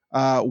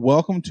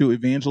Welcome to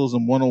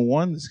Evangelism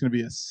 101. This is going to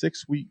be a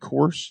 6-week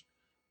course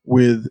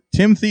with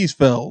Tim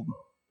Thiesfeld.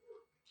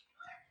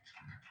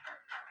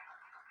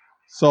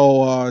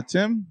 So,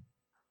 Tim,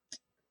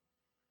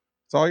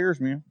 it's all yours,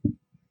 man.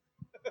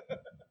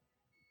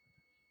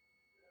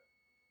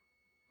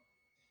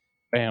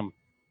 Bam.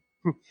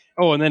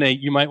 Oh, and then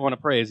you might want to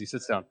pray as he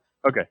sits down.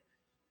 Okay.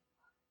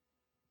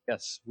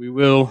 Yes, we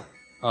will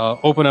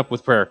open up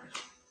with prayer.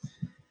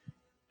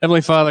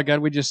 Heavenly Father, God,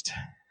 we just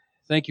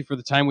thank you for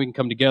the time we can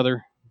come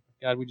together.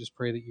 God, we just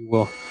pray that you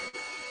will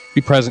be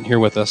present here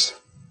with us.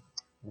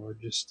 Lord,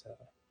 just,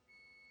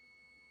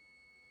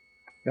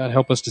 God,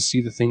 help us to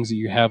see the things that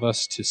you have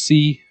us to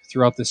see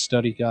throughout this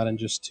study, God, and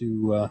just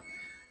to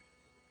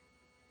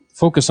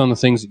focus on the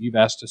things that you've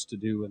asked us to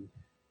do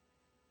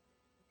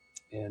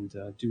and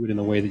do it in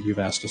the way that you've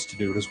asked us to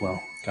do it as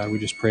well. God, we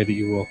just pray that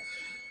you will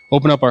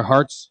open up our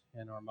hearts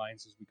and our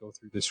minds as we go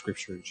through this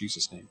scripture in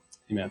Jesus' name.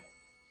 Amen.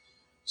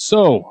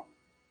 So,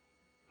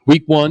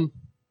 week one,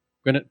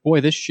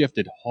 boy, this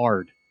shifted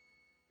hard.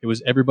 It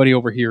was everybody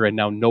over here, and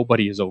now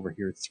nobody is over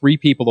here. 3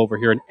 people over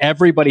here, and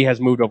everybody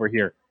has moved over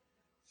here.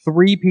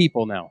 3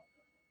 people now.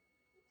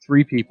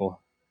 3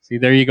 people. See,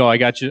 there you go. I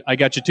got you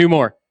 2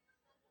 more.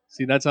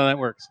 See, that's how that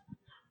works.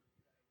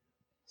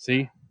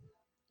 See?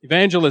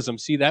 Evangelism.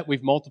 See that?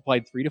 We've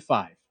multiplied 3 to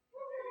 5.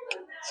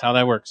 That's how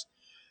that works.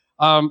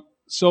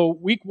 So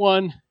week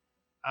one,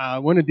 I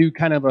want to do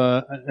kind of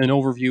an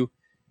overview,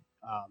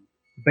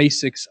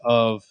 basics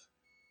of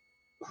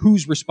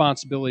whose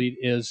responsibility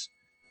it is.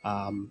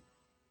 And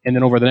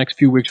then over the next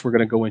few weeks, we're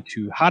going to go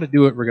into how to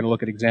do it. We're going to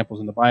look at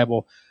examples in the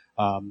Bible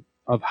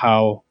of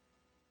how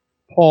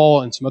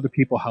Paul and some other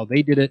people, how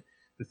they did it,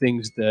 the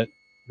things that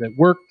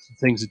worked,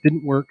 the things that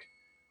didn't work,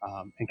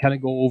 and kind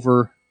of go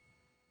over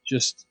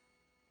just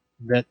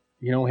that,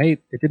 hey,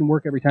 it didn't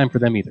work every time for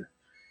them either.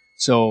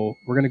 So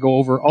we're going to go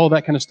over all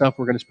that kind of stuff.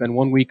 We're going to spend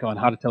 1 week on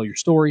how to tell your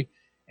story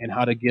and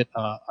how to get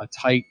a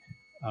tight,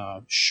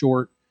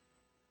 short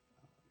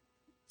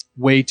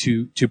way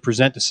to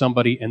present to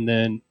somebody, and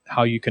then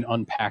how you can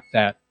unpack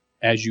that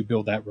as you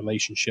build that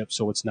relationship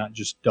so it's not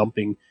just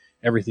dumping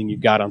everything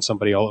you've got on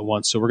somebody all at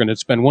once. So we're going to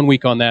spend 1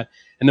 week on that,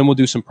 and then we'll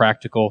do some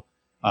practical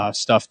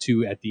stuff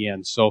too at the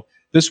end. So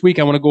this week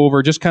I want to go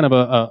over just kind of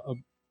a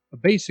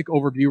basic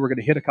overview. We're going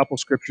to hit a couple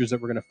scriptures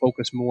that we're going to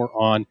focus more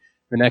on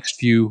the next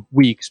few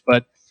weeks.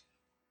 But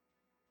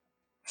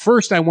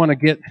first I want to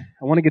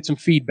get some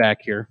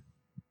feedback here.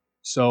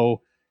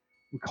 So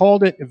we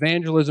called it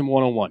Evangelism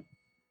 101.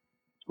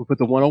 We'll put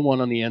the 101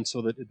 on the end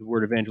so that the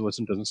word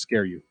evangelism doesn't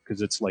scare you,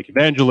 because it's like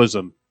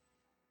evangelism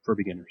for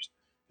beginners.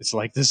 It's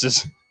like, this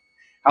is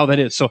how that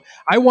is. So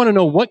I want to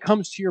know what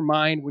comes to your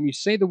mind when you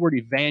say the word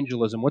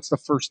evangelism. What's the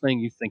first thing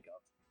you think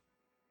of?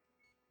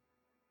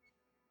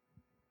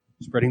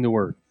 Spreading the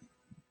word.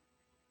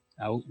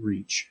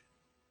 Outreach.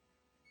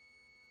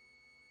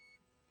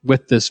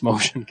 With this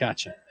motion.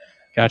 Gotcha.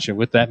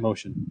 With that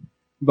motion.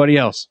 Anybody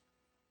else?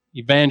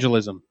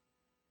 Evangelism.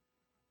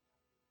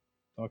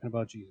 Talking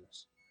about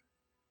Jesus.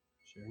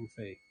 Sharing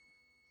faith.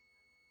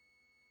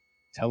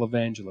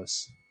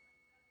 Televangelists.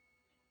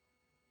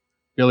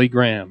 Billy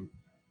Graham.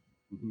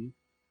 Mm-hmm.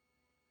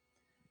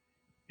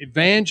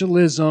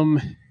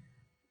 Evangelism,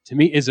 to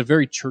me, is a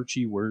very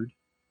churchy word.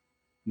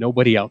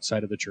 Nobody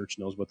outside of the church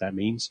knows what that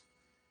means.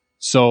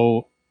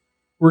 So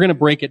we're going to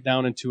break it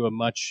down into a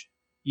much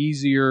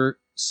easier,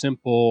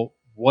 simple,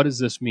 what does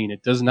this mean?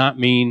 It does not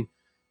mean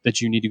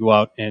that you need to go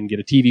out and get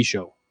a TV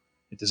show.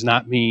 It does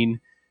not mean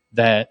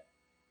that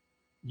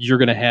you're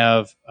going to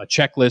have a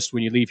checklist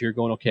when you leave here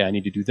going, okay, I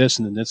need to do this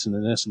and then this and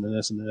then this and then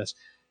this and then this.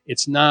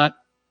 It's not.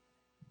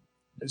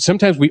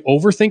 Sometimes we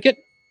overthink it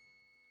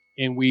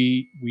and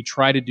we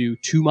try to do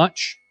too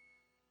much,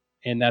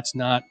 and that's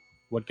not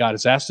what God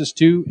has asked us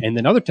to. And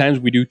then other times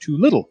we do too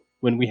little.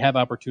 When we have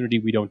opportunity,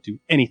 we don't do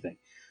anything.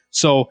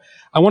 So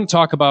I want to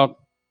talk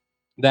about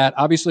that.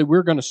 Obviously,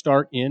 we're going to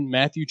start in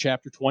Matthew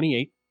chapter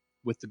 28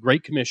 with the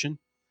Great Commission,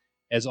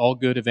 as all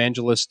good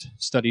evangelism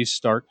studies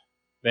start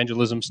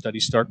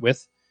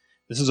with.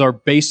 This is our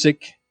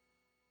basic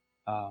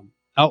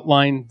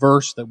outline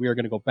verse that we are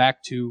going to go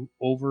back to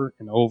over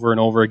and over and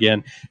over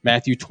again.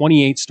 Matthew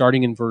 28,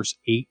 starting in verse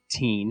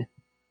 18.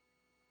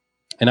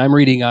 And I'm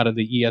reading out of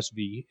the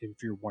ESV,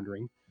 if you're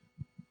wondering.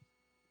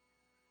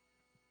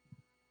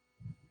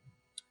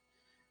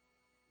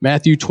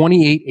 Matthew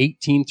 28,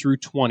 18 through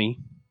 20.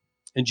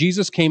 And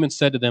Jesus came and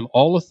said to them,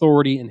 all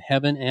authority in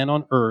heaven and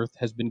on earth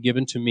has been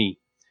given to me.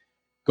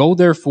 Go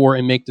therefore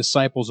and make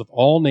disciples of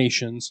all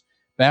nations,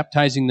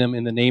 baptizing them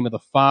in the name of the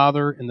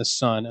Father and the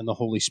Son and the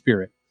Holy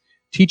Spirit,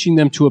 teaching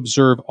them to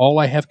observe all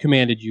I have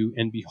commanded you,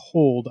 and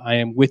behold, I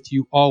am with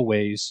you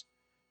always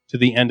to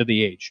the end of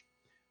the age.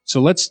 So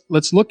let's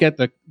look at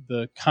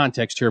the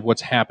context here of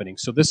what's happening.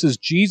 So this is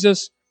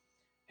Jesus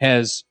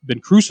has been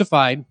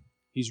crucified.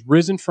 He's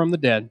risen from the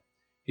dead.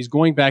 He's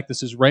going back.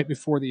 This is right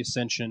before the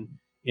ascension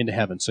into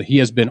heaven. So he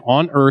has been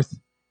on earth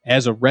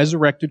as a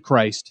resurrected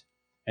Christ,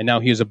 and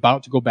now he is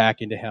about to go back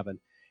into heaven.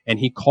 And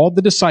he called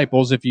the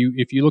disciples. If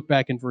you look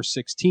back in verse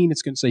 16,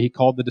 it's going to say he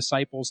called the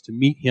disciples to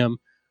meet him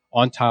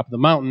on top of the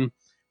mountain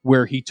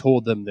where he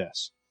told them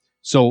this.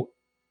 So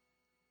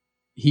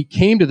he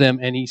came to them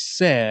and he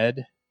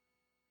said,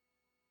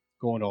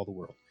 go into all the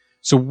world.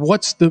 So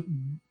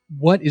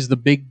what is the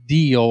big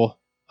deal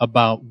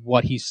about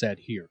what he said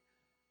here?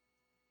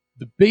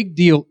 The big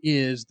deal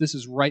is this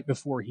is right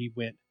before he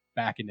went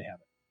back into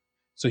heaven.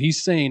 So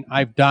he's saying,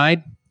 I've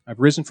died, I've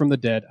risen from the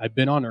dead, I've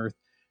been on earth.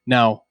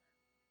 Now,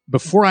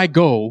 before I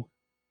go,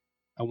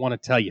 I want to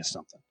tell you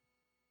something.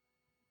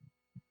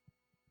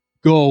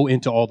 Go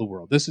into all the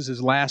world. This is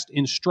his last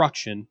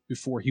instruction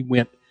before he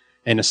went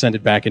and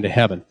ascended back into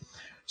heaven.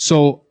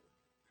 So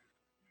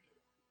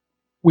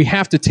we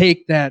have to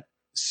take that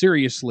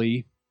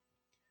seriously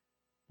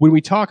when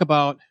we talk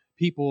about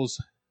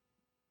people's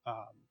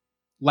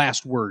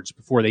last words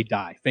before they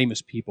die.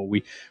 Famous people,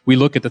 we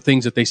look at the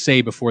things that they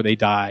say before they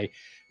die,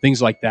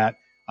 things like that,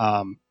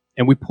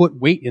 and we put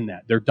weight in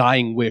that. Their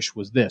dying wish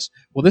was this.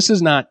 Well, this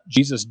is not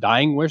Jesus'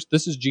 dying wish.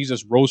 This is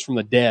Jesus rose from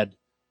the dead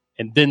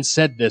and then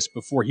said this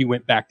before he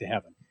went back to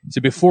heaven.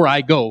 So before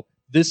I go,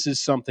 this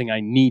is something I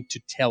need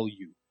to tell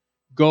you.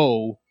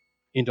 Go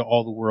into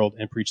all the world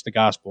and preach the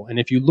gospel. And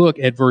if you look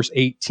at verse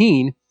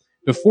 18,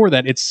 before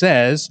that it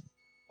says,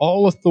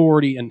 all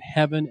authority in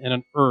heaven and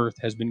on earth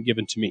has been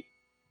given to me.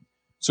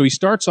 So he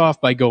starts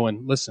off by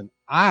going, listen,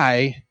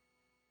 I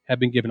have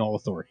been given all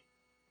authority.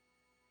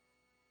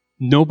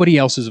 Nobody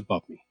else is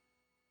above me.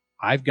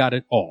 I've got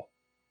it all.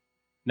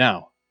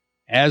 Now,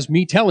 as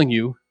me telling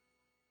you,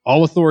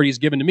 all authority is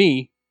given to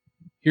me,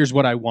 here's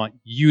what I want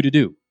you to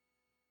do.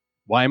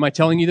 Why am I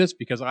telling you this?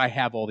 Because I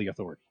have all the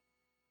authority.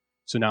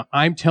 So now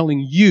I'm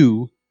telling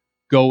you,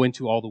 go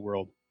into all the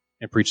world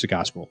and preach the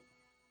gospel.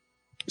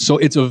 So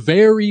it's a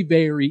very,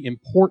 very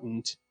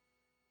important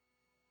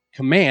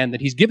command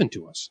that he's given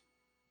to us.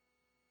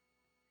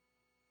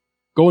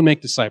 Go and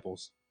make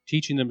disciples,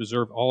 teaching them to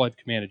observe all I've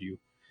commanded you.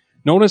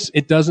 Notice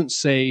it doesn't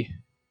say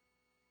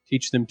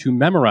teach them to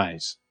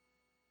memorize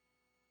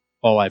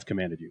all I've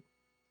commanded you.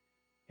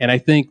 And I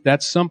think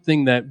that's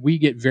something that we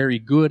get very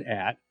good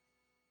at,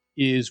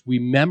 is we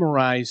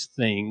memorize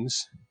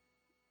things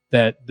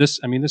that this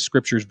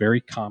scripture is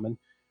very common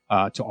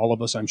to all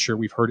of us. I'm sure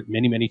we've heard it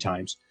many, many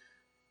times,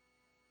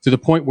 to the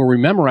point where we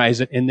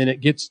memorize it and then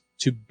it gets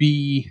to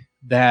be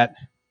that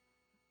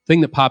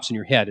thing that pops in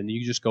your head, and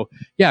you just go,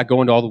 yeah,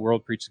 go into all the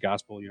world, preach the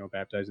gospel,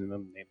 baptizing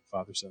them in the name of the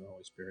Father, Son, and the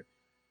Holy Spirit,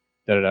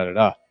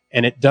 da-da-da-da-da.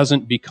 And it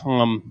doesn't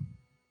become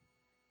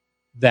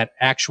that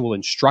actual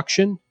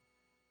instruction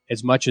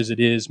as much as it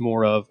is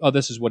more of, oh,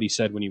 this is what he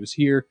said when he was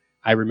here.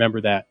 I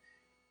remember that.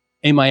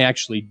 Am I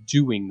actually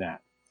doing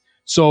that?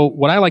 So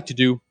what I like to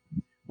do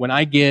when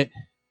I get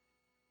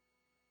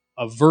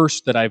a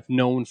verse that I've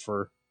known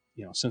for,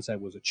 since I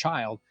was a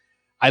child,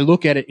 I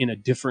look at it in a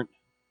different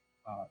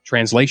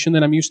translation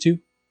than I'm used to,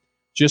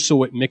 just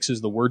so it mixes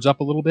the words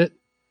up a little bit,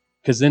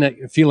 because then I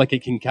feel like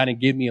it can kind of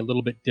give me a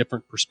little bit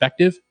different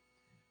perspective.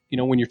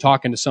 When you're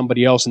talking to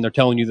somebody else and they're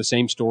telling you the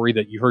same story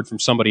that you heard from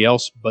somebody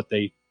else, but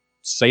they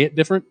say it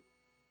different,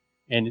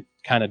 and it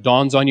kind of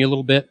dawns on you a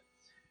little bit.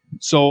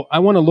 So I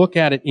want to look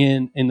at it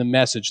in the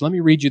Message. Let me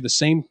read you the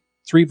same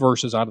 3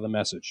 verses out of the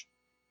Message.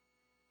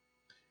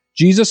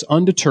 Jesus,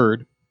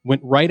 undeterred,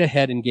 went right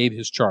ahead and gave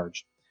his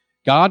charge.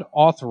 God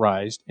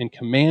authorized and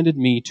commanded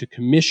me to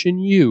commission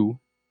you.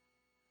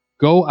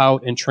 Go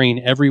out and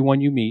train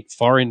everyone you meet,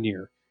 far and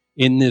near,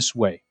 in this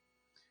way,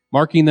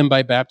 marking them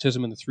by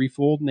baptism in the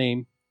threefold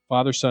name,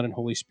 Father, Son, and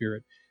Holy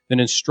Spirit. Then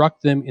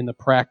instruct them in the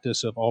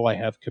practice of all I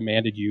have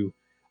commanded you.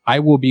 I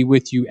will be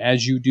with you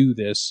as you do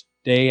this,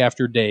 day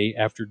after day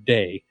after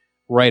day,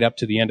 right up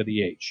to the end of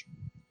the age.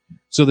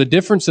 So the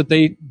difference that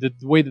the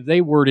way that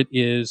they word it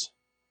is,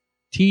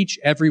 teach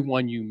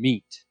everyone you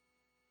meet.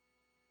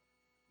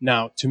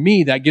 Now, to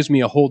me, that gives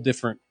me a whole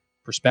different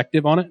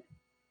perspective on it.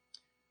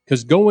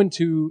 Because going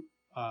to,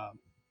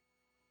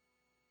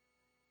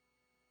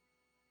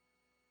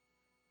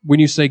 when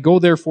you say, go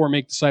therefore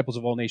make disciples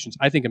of all nations,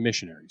 I think of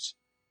missionaries.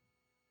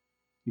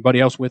 Anybody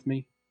else with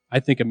me? I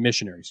think of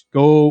missionaries.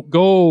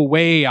 Go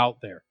way out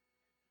there.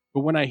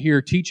 But when I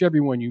hear teach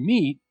everyone you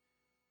meet,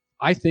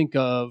 I think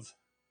of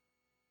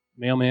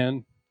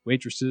mailman,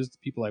 waitresses, the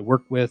people I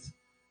work with,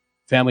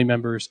 family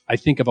members. I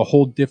think of a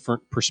whole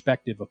different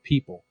perspective of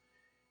people.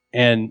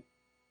 And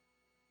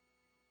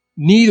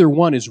neither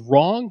one is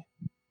wrong,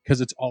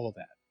 because it's all of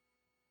that.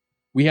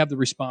 We have the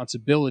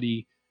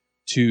responsibility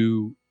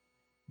to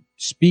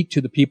speak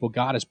to the people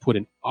God has put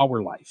in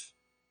our life.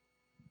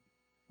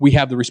 We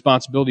have the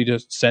responsibility to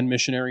send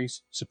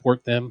missionaries,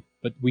 support them,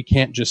 but we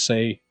can't just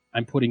say,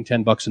 I'm putting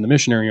 $10 in the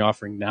missionary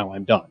offering, now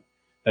I'm done.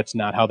 That's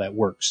not how that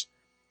works.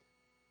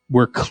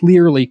 We're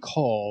clearly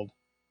called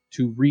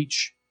to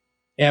reach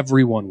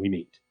everyone we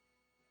meet.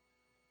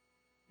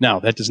 Now,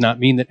 that does not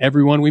mean that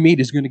everyone we meet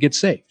is going to get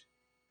saved,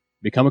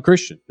 become a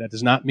Christian. That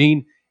does not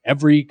mean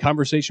every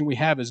conversation we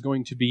have is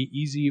going to be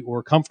easy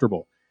or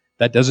comfortable.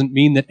 That doesn't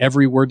mean that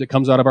every word that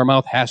comes out of our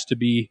mouth has to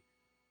be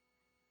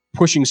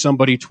pushing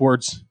somebody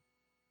towards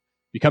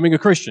becoming a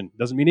Christian. It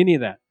doesn't mean any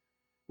of that.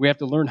 We have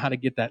to learn how to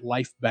get that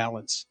life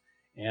balance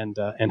and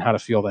how to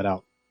feel that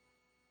out.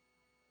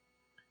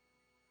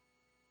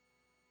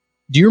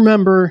 Do you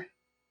remember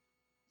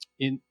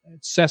in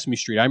Sesame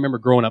Street? I remember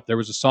growing up, there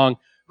was a song,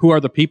 "Who Are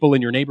the People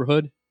in Your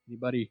Neighborhood?"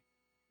 Anybody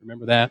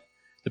remember that?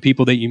 The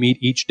people that you meet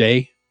each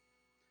day.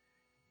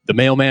 The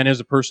mailman is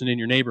a person in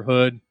your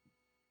neighborhood.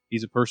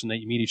 He's a person that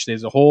you meet each day.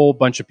 There's a whole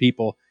bunch of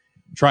people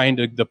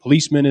the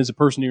policeman is a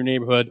person in your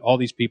neighborhood, all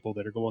these people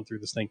that are going through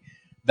this thing.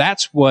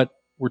 That's what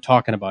we're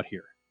talking about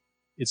here.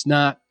 It's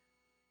not,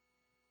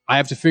 I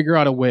have to figure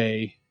out a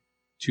way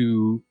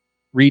to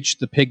reach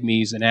the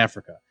pygmies in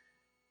Africa.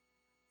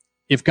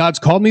 If God's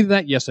called me to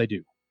that, yes, I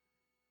do.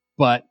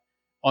 But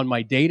on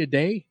my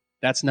day-to-day,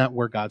 that's not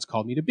where God's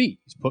called me to be.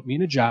 He's put me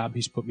in a job.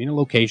 He's put me in a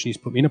location. He's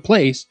put me in a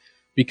place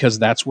because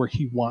that's where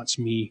he wants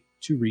me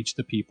to reach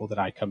the people that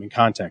I come in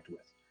contact with.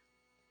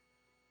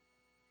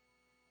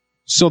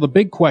 So the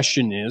big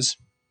question is,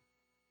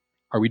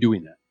 are we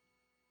doing that?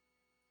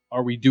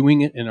 Are we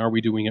doing it, and are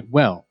we doing it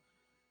well?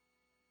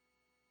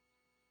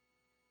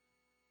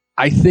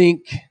 I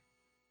think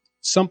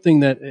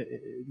something that, at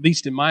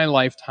least in my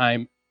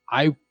lifetime,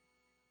 I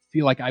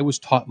feel like I was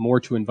taught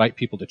more to invite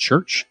people to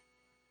church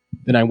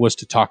than I was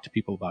to talk to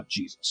people about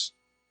Jesus.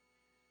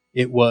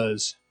 It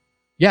was,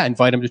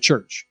 invite them to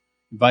church.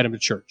 Invite them to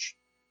church.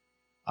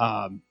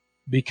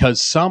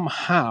 Because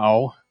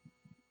somehow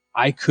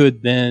I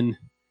could then,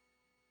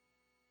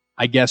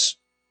 I guess,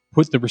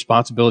 put the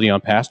responsibility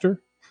on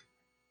pastor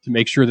to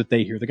make sure that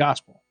they hear the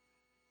gospel.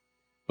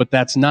 But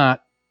that's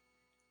not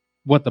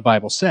what the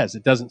Bible says.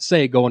 It doesn't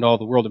say go into all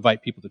the world,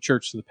 invite people to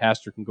church so the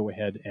pastor can go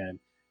ahead and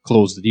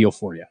close the deal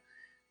for you.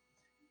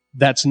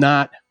 That's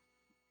not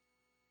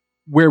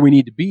where we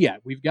need to be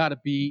at. We've got to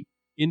be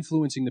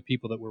influencing the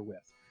people that we're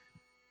with.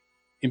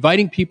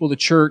 Inviting people to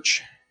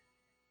church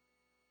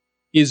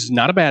is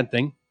not a bad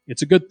thing.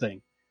 It's a good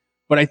thing.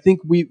 But I think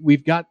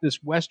we've got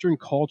this Western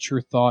culture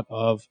thought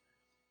of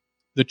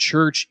the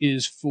church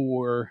is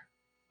for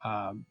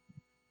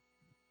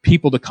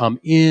people to come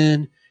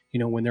in,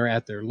 when they're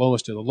at their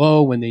lowest of the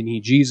low, when they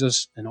need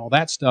Jesus and all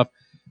that stuff.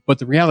 But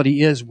the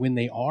reality is when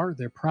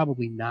they're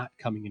probably not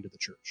coming into the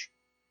church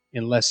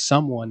unless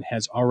someone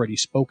has already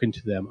spoken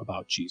to them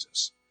about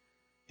Jesus.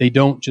 They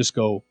don't just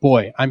go,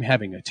 boy, I'm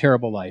having a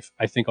terrible life.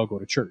 I think I'll go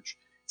to church.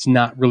 It's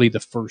not really the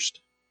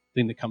first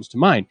thing that comes to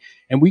mind.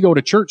 And we go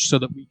to church so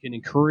that we can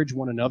encourage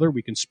one another,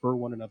 we can spur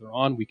one another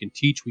on, we can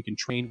teach, we can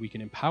train, we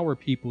can empower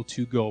people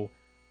to go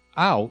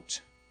out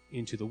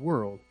into the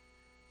world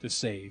to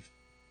save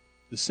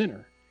the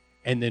sinner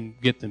and then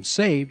get them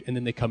saved, and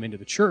then they come into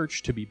the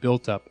church to be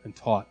built up and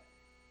taught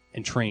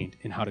and trained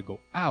in how to go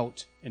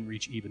out and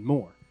reach even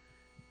more.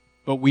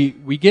 But we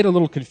get a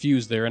little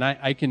confused there, and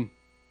I can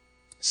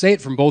say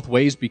it from both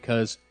ways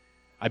because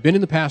I've been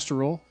in the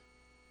pastoral,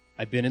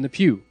 I've been in the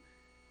pew.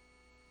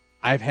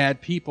 I've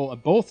had people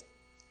at both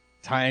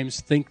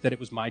times think that it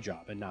was my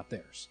job and not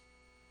theirs.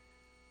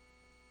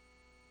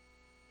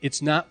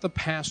 It's not the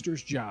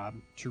pastor's job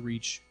to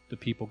reach the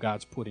people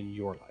God's put in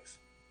your life.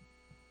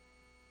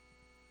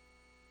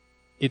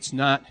 It's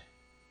not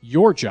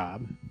your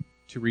job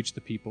to reach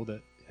the people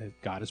that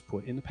God has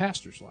put in the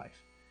pastor's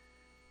life.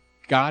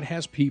 God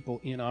has people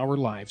in our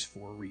lives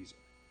for a reason.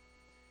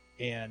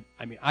 And,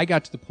 I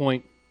got to the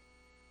point,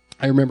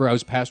 I remember I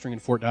was pastoring in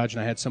Fort Dodge,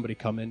 and I had somebody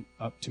come in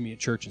up to me at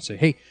church and say,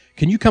 hey,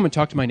 can you come and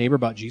talk to my neighbor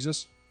about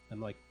Jesus?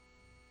 I'm like,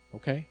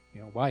 okay,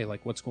 why?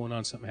 Like, what's going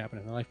on? Something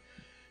happened in their life?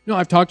 No,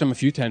 I've talked to them a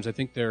few times. I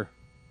think they're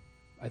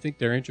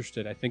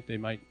interested. I think they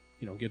might,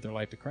 give their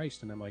life to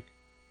Christ. And I'm like,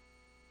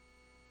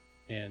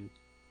 and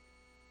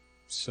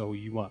so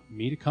you want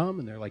me to come?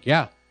 And they're like,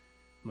 yeah.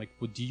 I'm like,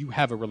 well, do you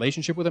have a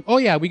relationship with them? Oh,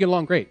 yeah, we get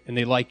along great. And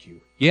they like you.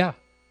 Yeah.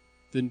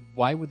 Then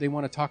why would they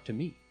want to talk to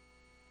me?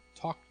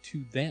 Talk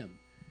to them.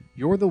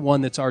 You're the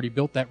one that's already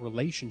built that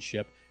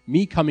relationship.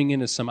 Me coming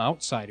in as some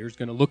outsider is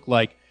going to look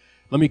like,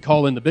 let me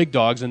call in the big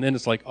dogs, and then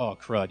it's like, oh,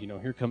 crud,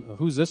 here come,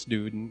 who's this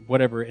dude, and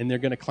whatever, and they're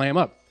going to clam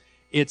up.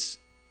 It's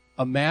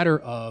a matter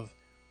of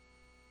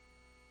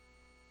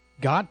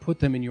God put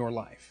them in your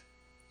life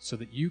so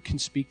that you can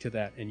speak to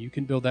that and you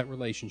can build that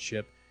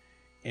relationship,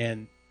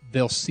 and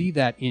they'll see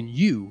that in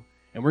you.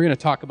 And we're going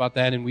to talk about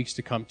that in weeks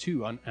to come,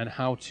 too, on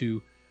how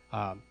to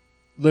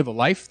live a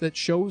life that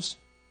shows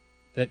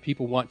that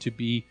people want to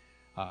be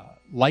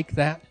like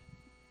that,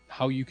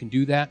 how you can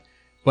do that,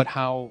 but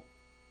how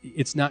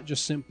it's not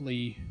just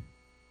simply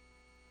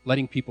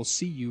letting people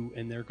see you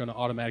and they're going to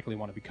automatically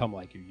want to become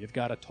like you. You've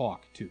got to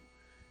talk, too.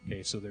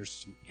 Okay, so there's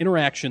some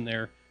interaction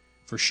there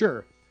for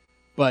sure.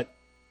 But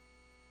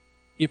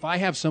if I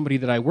have somebody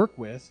that I work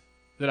with,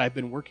 that I've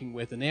been working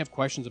with, and they have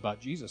questions about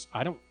Jesus,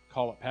 I don't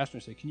call up pastor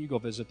and say, can you go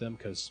visit them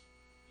because,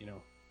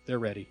 they're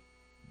ready.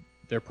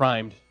 They're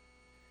primed.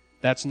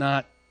 That's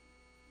not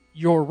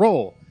your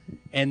role.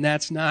 And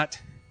that's not...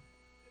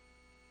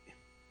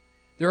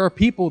 There are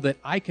people that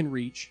I can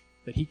reach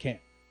that he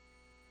can't.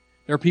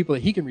 There are people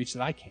that he can reach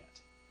that I can't.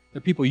 There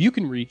are people you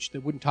can reach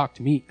that wouldn't talk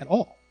to me at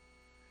all.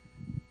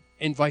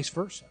 And vice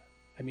versa.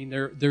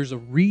 There's a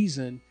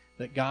reason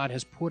that God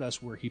has put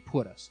us where he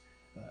put us.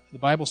 The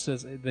Bible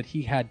says that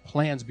he had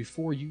plans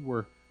before you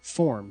were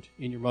formed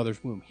in your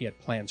mother's womb. He had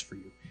plans for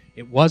you.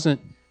 It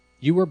wasn't,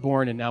 you were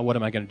born and now what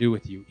am I going to do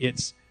with you?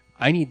 It's,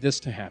 I need this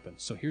to happen.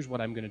 So here's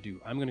what I'm going to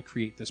do. I'm going to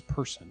create this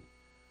person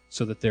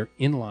so that they're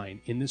in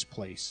line in this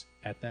place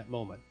at that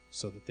moment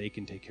so that they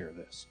can take care of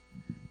this.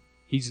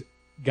 He's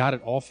got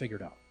it all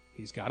figured out.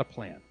 He's got a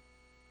plan.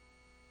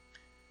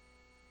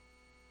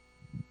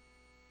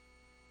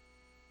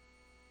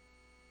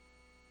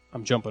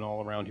 I'm jumping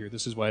all around here.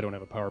 This is why I don't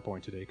have a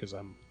PowerPoint today, because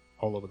I'm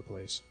all over the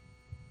place.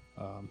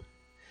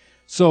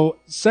 So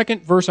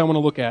second verse I want to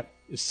look at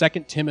is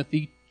 2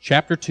 Timothy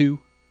chapter 2,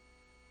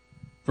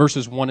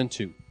 verses 1 and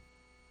 2.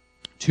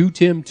 2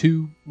 Tim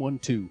 2, 1,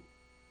 2.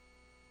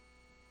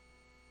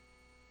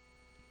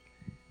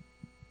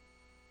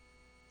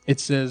 It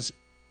says,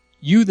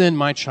 "You then,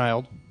 my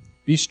child,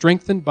 be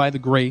strengthened by the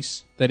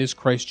grace that is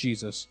Christ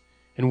Jesus,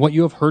 and what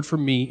you have heard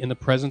from me in the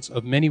presence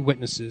of many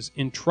witnesses,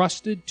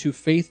 entrusted to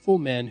faithful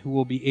men who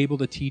will be able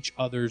to teach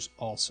others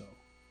also."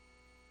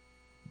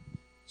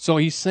 So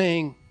he's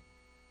saying,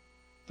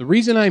 the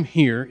reason I'm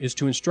here is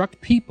to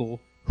instruct people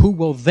who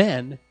will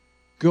then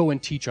go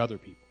and teach other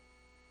people.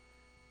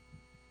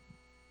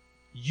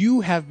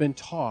 You have been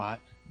taught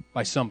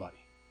by somebody.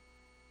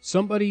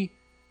 Somebody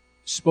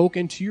spoke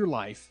into your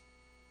life,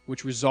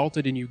 which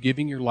resulted in you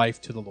giving your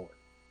life to the Lord.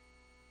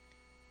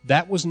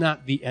 That was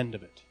not the end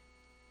of it.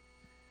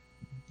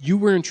 You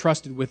were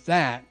entrusted with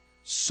that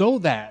so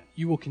that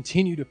you will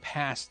continue to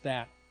pass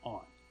that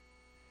on,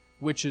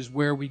 which is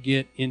where we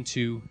get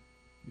into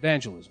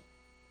evangelism,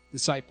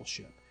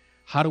 discipleship.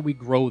 How do we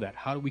grow that?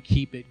 How do we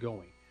keep it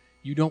going?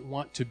 You don't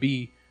want to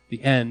be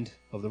the end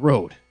of the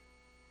road.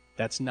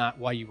 That's not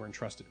why you were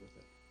entrusted with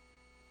it.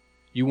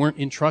 You weren't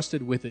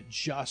entrusted with it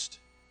just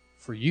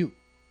for you.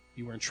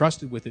 You were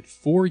entrusted with it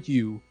for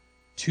you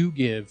to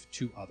give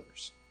to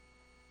others.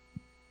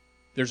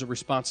 There's a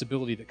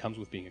responsibility that comes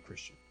with being a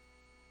Christian.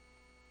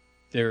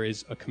 There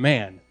is a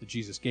command that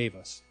Jesus gave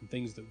us and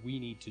things that we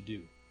need to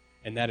do,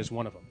 and that is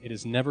one of them. It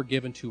is never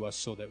given to us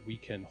so that we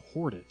can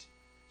hoard it,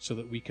 so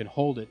that we can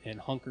hold it and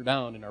hunker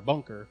down in our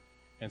bunker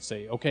and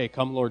say, okay,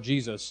 come Lord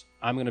Jesus,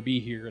 I'm going to be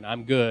here and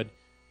I'm good.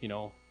 You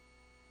know,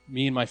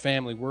 me and my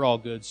family, we're all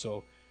good,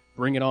 so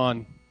bring it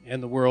on,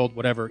 end the world,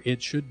 whatever.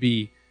 It should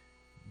be,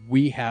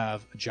 we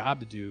have a job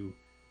to do.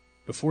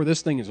 Before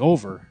this thing is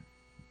over,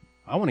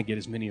 I want to get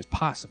as many as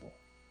possible.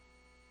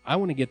 I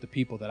want to get the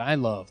people that I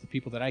love, the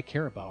people that I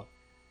care about,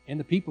 and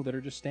the people that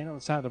are just standing on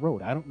the side of the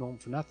road. I don't know them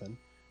for nothing,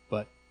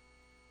 but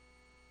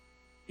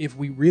if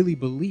we really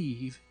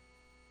believe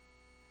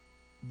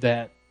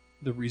that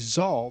the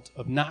result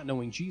of not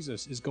knowing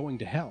Jesus is going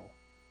to hell,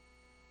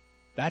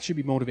 that should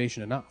be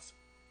motivation enough.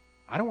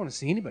 I don't want to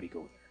see anybody go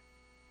there.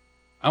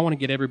 I want to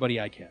get everybody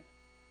I can.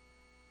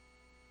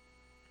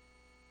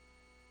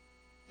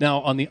 Now,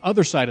 on the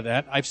other side of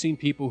that, I've seen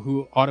people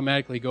who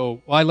automatically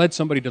go, well, I led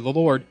somebody to the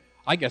Lord.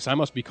 I guess I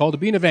must be called to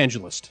be an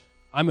evangelist.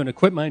 I'm going to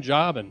quit my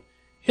job and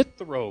hit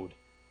the road.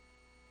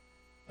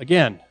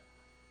 Again,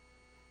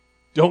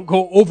 don't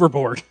go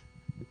overboard.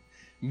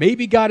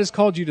 Maybe God has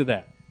called you to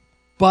that.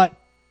 But,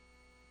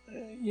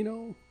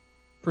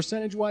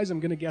 percentage-wise, I'm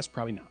going to guess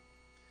probably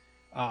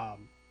not.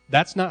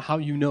 That's not how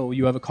you know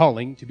you have a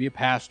calling to be a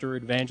pastor,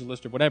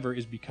 evangelist, or whatever,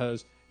 is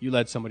because you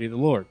led somebody to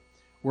the Lord.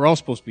 We're all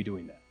supposed to be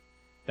doing that.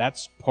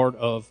 That's part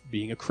of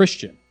being a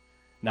Christian,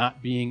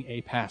 not being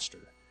a pastor.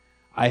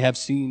 I have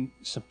seen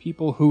some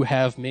people who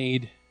have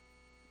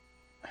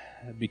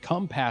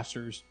become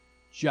pastors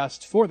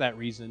just for that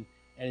reason,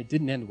 and it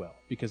didn't end well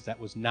because that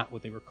was not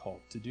what they were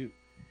called to do.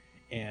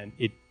 And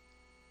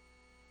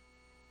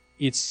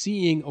it's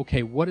seeing,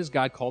 okay, what has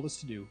God called us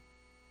to do?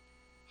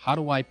 How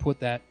do I put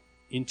that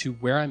into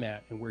where I'm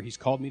at and where He's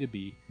called me to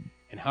be?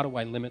 And how do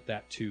I limit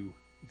that to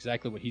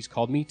exactly what He's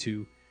called me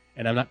to?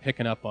 And I'm not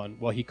picking up on,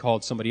 well, He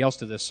called somebody else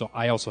to this, so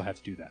I also have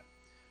to do that.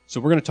 So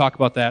we're going to talk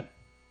about that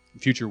in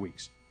future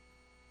weeks.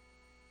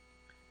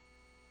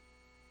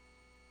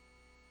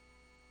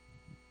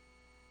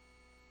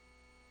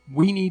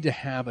 We need to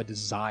have a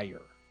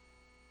desire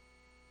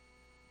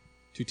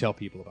to tell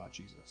people about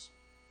Jesus.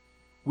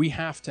 We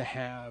have to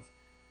have,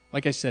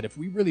 like I said, if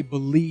we really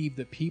believe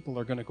that people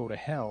are going to go to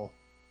hell,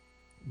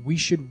 we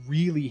should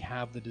really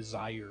have the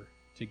desire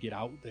to get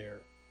out there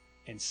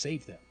and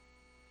save them.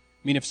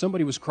 I mean, if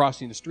somebody was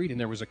crossing the street and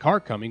there was a car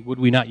coming, would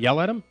we not yell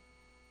at them?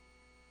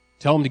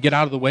 Tell them to get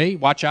out of the way,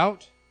 watch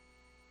out?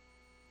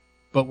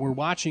 But we're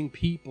watching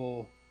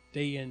people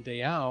day in,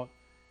 day out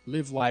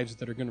live lives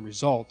that are going to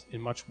result in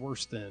much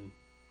worse than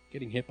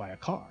getting hit by a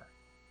car.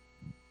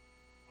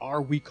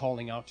 Are we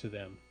calling out to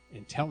them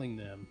and telling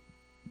them,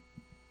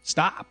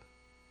 stop?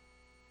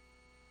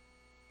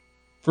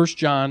 1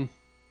 John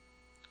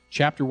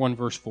chapter 1,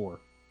 verse 4.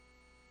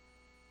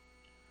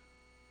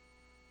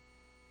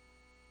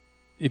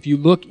 If you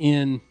look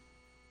in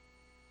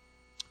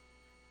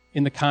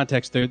the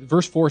context there,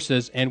 verse 4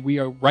 says, and we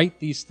write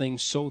these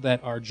things so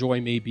that our joy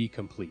may be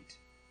complete.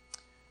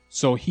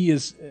 So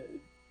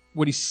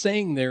what he's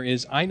saying there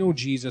is, I know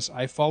Jesus,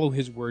 I follow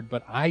His word,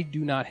 but I do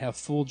not have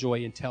full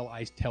joy until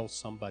I tell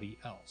somebody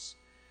else.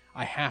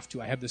 I have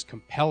to. I have this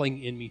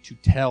compelling in me to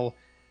tell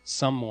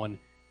someone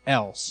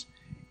else.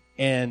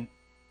 And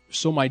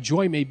so my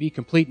joy may be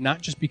complete,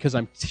 not just because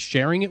I'm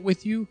sharing it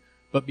with you,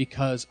 but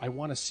because I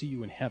want to see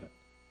you in heaven.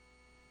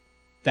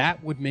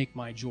 That would make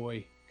my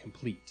joy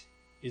complete,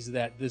 is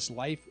that this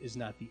life is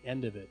not the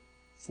end of it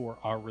for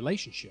our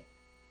relationship.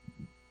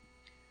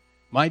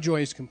 My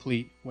joy is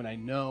complete when I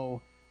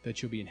know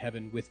that you'll be in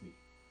heaven with me.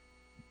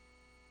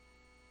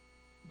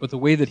 But the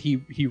way that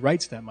he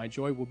writes that, my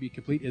joy will be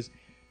complete, is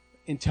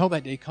until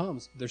that day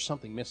comes, there's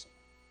something missing.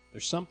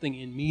 There's something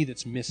in me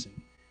that's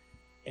missing.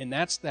 And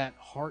that's that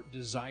heart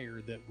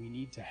desire that we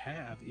need to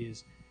have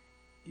is,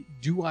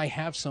 do I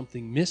have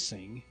something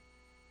missing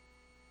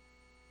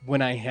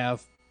when I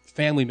have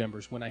family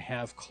members, when I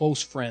have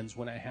close friends,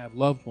 when I have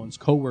loved ones,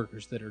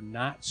 coworkers that are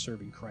not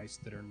serving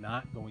Christ, that are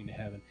not going to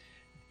heaven?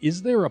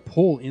 Is there a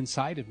pull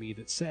inside of me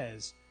that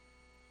says,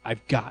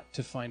 I've got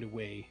to find a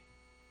way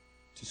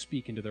to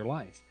speak into their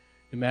life,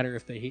 no matter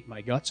if they hate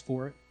my guts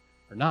for it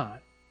or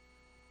not?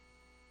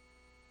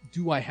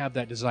 Do I have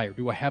that desire?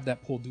 Do I have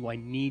that pull? Do I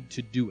need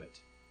to do it?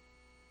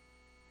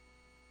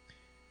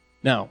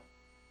 Now,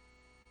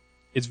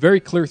 it's very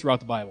clear throughout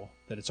the Bible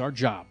that it's our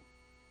job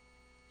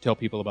to tell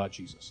people about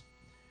Jesus.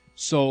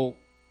 So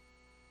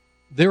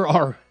there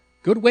are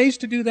good ways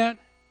to do that.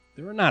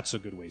 There are not so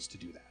good ways to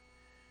do that.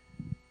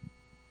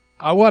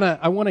 I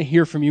want to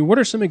hear from you. What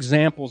are some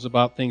examples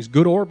about things,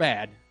 good or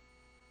bad,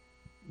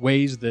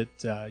 ways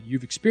that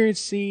you've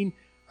experienced, seen,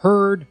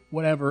 heard,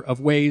 whatever, of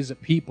ways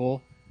that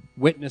people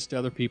witness to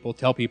other people,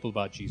 tell people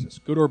about Jesus,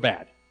 good or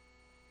bad?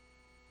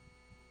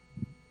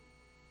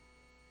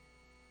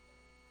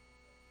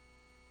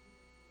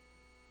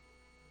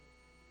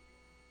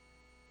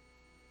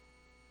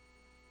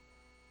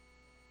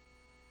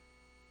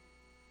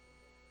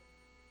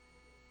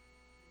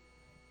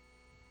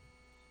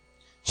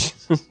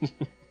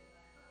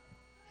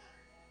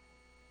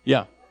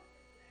 Yeah.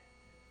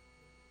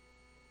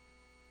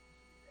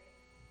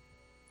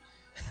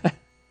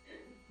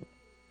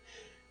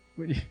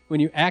 When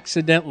you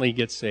accidentally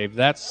get saved,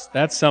 that's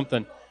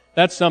something.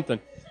 That's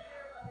something.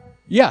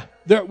 Yeah.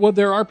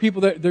 There are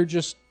people that they're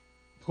just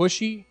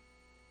pushy,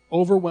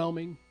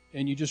 overwhelming,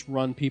 and you just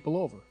run people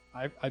over.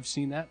 I've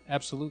seen that,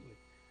 absolutely.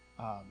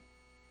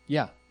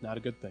 Yeah, not a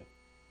good thing.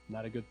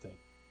 Not a good thing.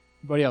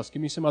 Anybody else?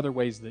 Give me some other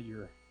ways that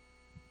you're...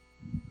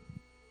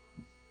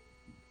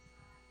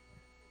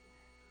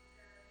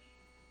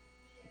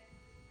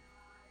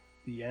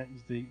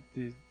 The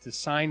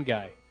sign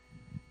guy.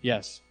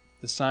 Yes,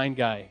 the sign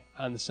guy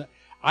on the sign.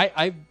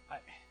 I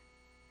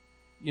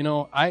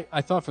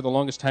thought for the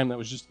longest time that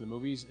was just the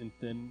movies, and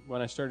then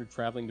when I started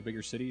traveling to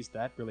bigger cities,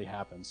 that really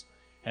happens.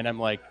 And I'm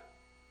like,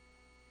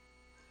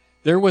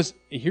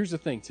 here's the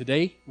thing.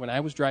 Today, when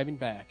I was driving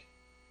back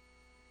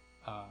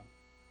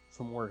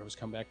from work, I was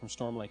coming back from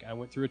Storm Lake, I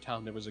went through a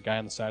town, there was a guy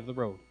on the side of the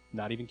road,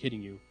 not even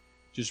kidding you,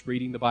 just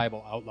reading the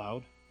Bible out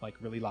loud, like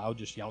really loud,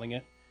 just yelling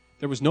it.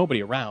 There was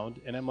nobody around,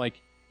 and I'm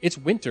like, it's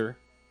winter,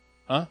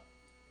 huh?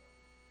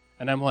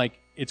 And I'm like,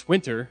 it's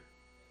winter.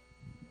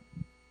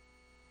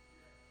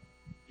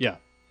 Yeah.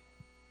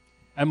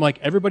 I'm like,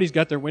 everybody's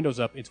got their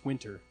windows up. It's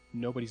winter.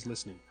 Nobody's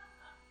listening.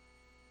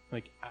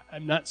 Like,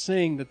 I'm not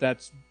saying that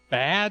that's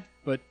bad,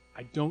 but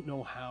I don't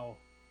know how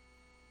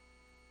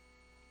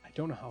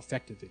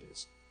effective it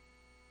is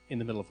in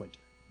the middle of winter.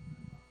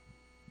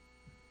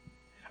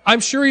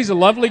 I'm sure he's a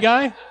lovely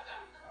guy.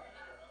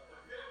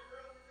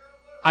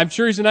 I'm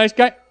sure he's a nice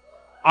guy.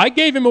 I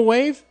gave him a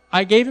wave.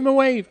 I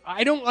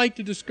don't like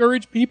to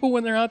discourage people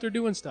when they're out there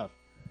doing stuff.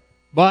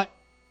 But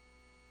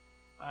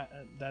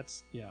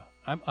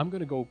I'm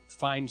going to go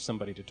find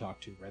somebody to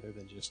talk to rather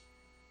than just,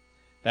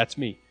 that's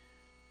me.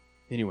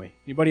 Anyway,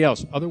 anybody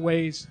else? Other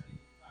ways?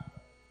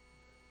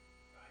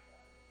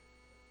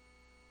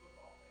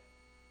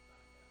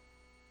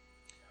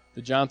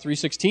 The John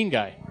 3:16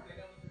 guy.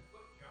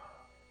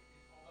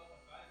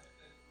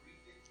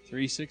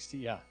 360,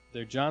 yeah.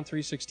 They're John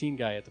 3:16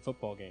 guy at the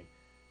football game.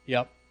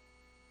 Yep.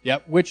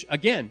 Which,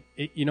 again,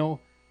 the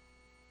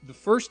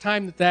first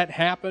time that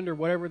happened or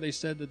whatever, they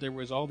said that there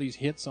was all these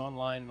hits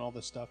online and all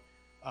this stuff.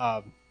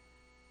 But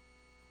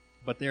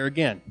there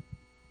again,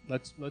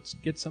 let's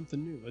get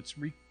something new.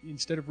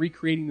 Instead of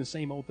recreating the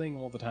same old thing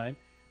all the time,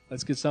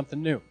 let's get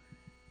something new.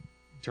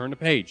 Turn the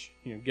page.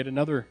 Get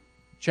another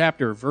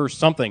chapter, verse,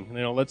 something.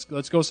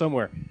 Let's go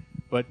somewhere.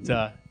 But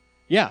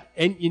yeah,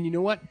 and you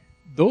know what?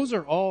 Those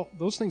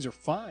things are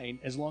fine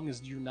as long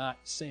as you're not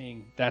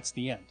saying that's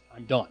the end.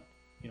 I'm done.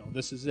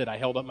 This is it. I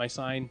held up my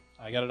sign.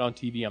 I got it on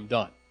TV. I'm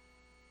done.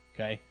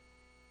 Okay?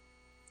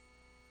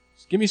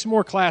 Just give me some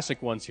more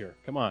classic ones here.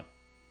 Come on.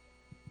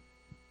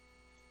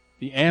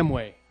 The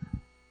Amway.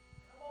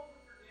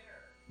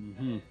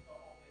 Mm-hmm.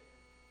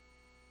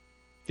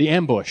 The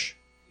ambush.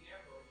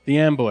 The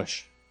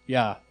ambush.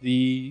 Yeah.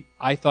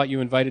 I thought you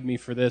invited me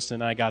for this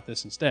and I got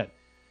this instead.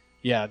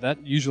 Yeah,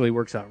 that usually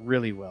works out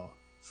really well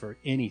for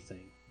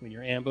anything. When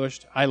you're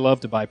ambushed, I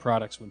love to buy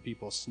products when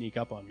people sneak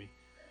up on me.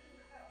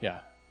 Yeah.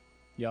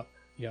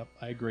 Yep,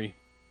 I agree.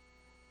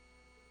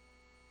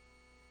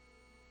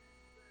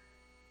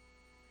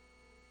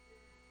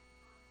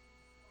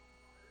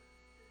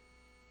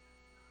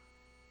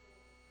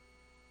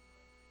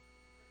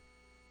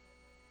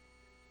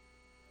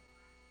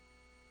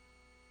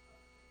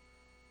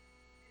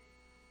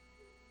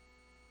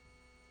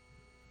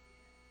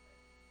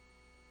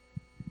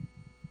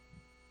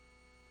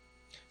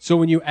 So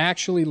when you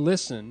actually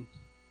listen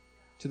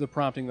to the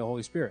prompting of the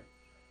Holy Spirit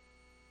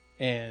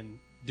and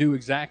do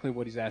exactly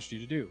what he's asked you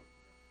to do,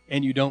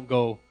 and you don't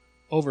go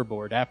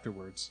overboard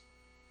afterwards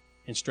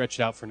and stretch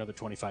it out for another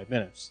 25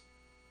 minutes,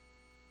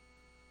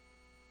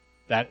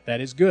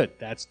 that is good.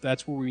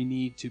 That's where we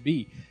need to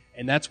be.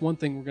 And that's one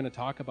thing we're going to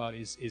talk about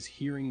is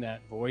hearing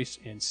that voice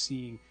and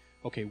seeing,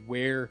 okay,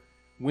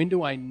 when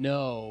do I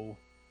know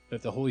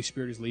that the Holy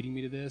Spirit is leading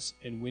me to this,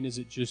 and when is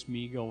it just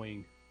me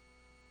going,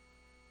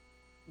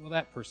 well,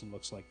 that person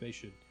looks like they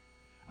should.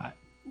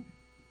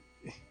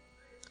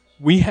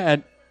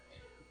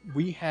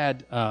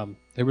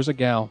 There was a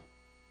gal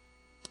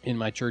in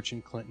my church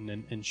in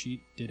Clinton, and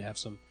she did have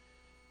some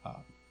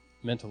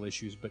mental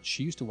issues, but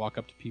she used to walk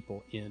up to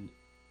people in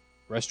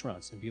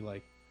restaurants and be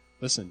like,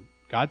 listen,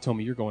 God told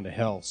me you're going to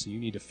hell, so you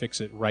need to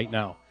fix it right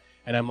now.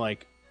 And I'm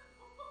like,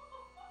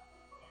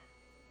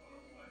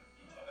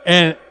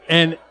 and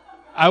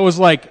I was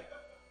like,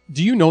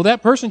 do you know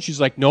that person?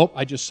 She's like, nope,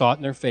 I just saw it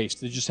in their face.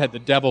 They just had the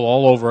devil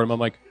all over them. I'm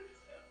like,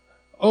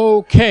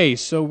 okay,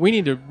 so we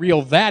need to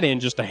reel that in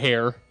just a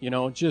hair,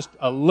 just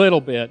a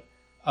little bit.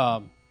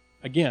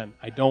 Again,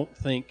 I don't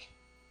think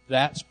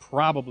that's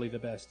probably the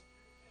best.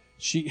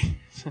 She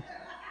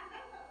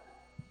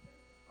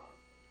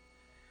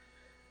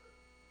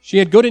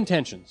had good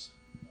intentions,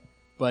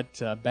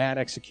 but bad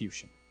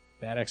execution.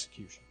 Bad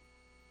execution.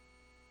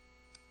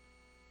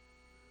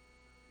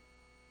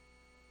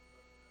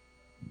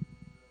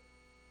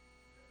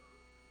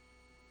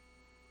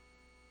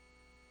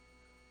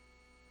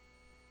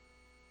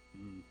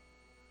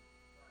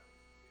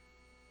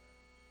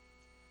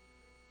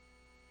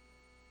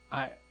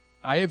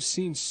 I have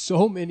seen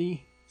so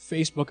many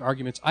Facebook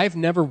arguments. I've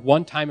never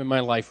one time in my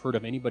life heard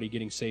of anybody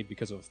getting saved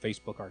because of a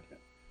Facebook argument.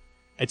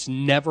 It's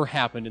never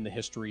happened in the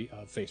history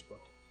of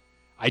Facebook.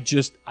 I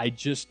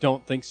just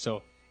don't think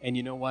so. And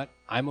you know what?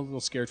 I'm a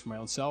little scared for my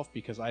own self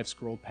because I've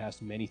scrolled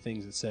past many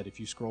things that said if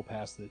you scroll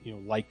past the,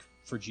 like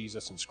for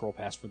Jesus and scroll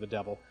past for the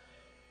devil.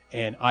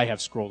 And I have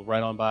scrolled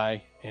right on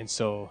by. And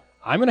so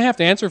I'm going to have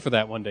to answer for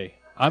that one day.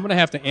 I'm going to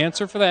have to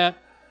answer for that.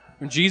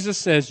 When Jesus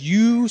says,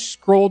 you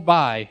scrolled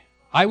by,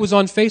 I was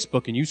on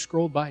Facebook and you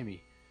scrolled by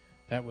me.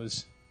 I'm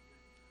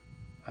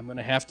going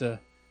to have to,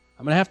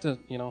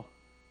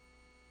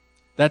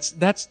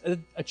 that's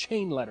a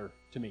chain letter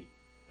to me.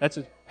 That's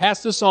a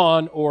pass this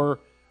on or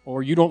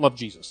you don't love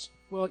Jesus.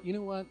 Well, you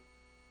know what?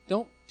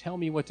 Don't tell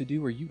me what to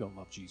do or you don't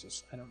love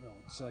Jesus. I don't know.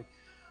 It's like,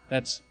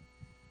 that's.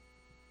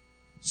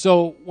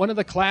 So one of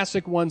the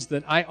classic ones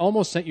that I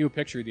almost sent you a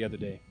picture the other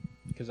day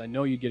because I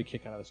know you'd get a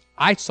kick out of this.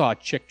 I saw a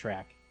Chick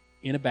Tract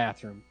in a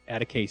bathroom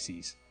at a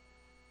Casey's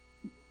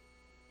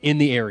in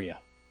the area.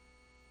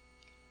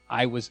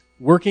 I was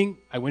working.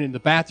 I went in the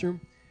bathroom.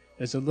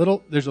 There's a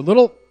little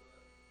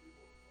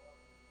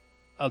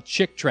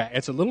Chick Tract.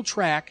 It's a little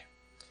track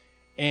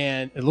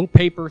and a little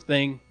paper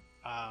thing.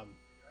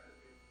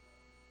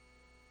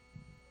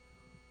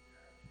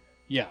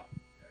 Yeah.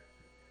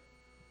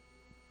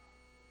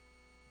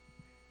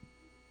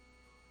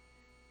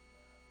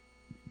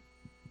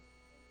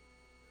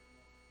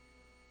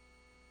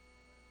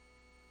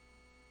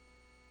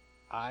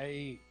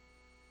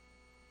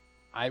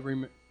 I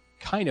remember,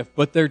 kind of,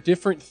 but they're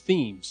different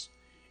themes.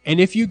 And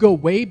if you go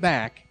way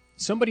back,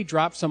 somebody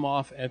dropped some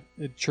off at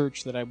the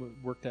church that I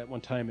worked at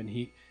one time, and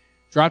he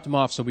dropped them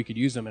off so we could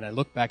use them. And I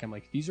look back, I'm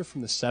like, these are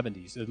from the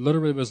 70s. It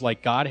literally was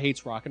like, God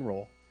hates rock and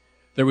roll.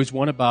 There was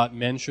one about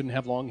men shouldn't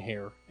have long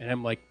hair. And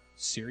I'm like,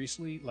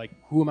 seriously? Like,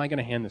 who am I going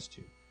to hand this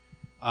to?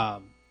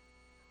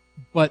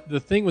 But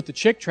the thing with the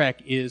Chick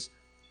Tract is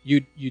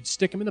you'd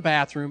stick them in the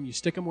bathroom, you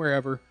stick them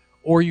wherever,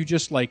 or you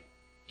just like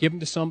give them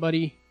to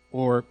somebody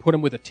or put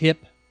them with a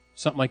tip,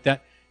 something like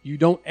that. You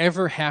don't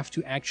ever have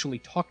to actually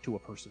talk to a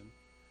person.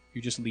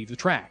 You just leave the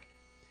track.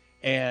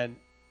 And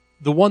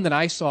the one that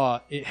I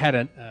saw, it had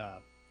a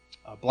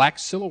black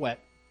silhouette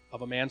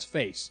of a man's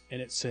face,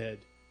 and it said,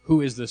 "Who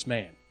is this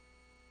man?"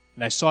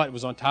 And I saw it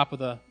was on top of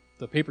the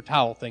paper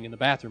towel thing in the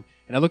bathroom.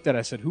 And I looked at it,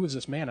 I said, "Who is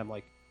this man?" I'm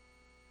like,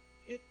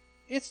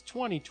 it's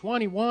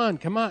 2021.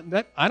 Come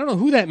on. I don't know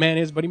who that man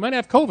is, but he might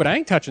have COVID. I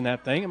ain't touching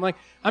that thing. I'm like,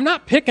 I'm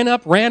not picking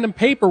up random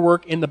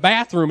paperwork in the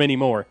bathroom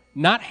anymore.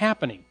 Not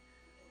happening.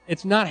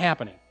 It's not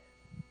happening.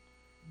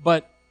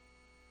 But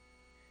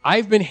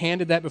I've been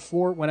handed that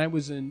before. When I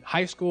was in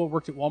high school,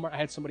 worked at Walmart, I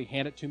had somebody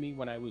hand it to me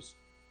when I was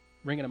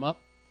ringing them up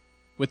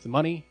with the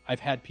money. I've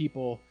had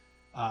people...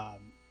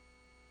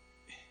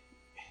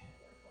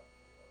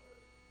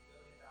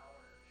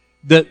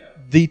 the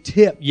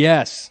tip,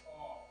 yes.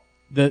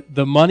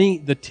 The money,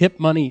 the tip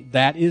money,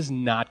 that is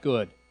not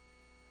good.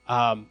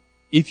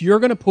 If you're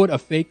going to put a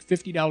fake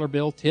 $50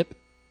 bill tip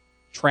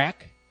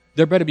track,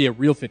 there better be a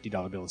real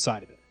 $50 bill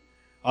inside of it.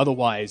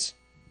 Otherwise,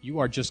 you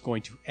are just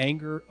going to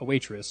anger a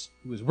waitress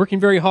who is working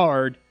very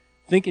hard,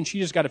 thinking she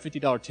just got a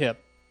 $50 tip,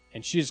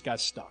 and she just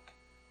got stuck.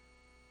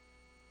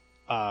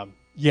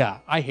 Yeah,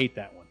 I hate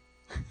that one.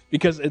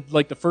 Because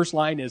like the first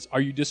line is,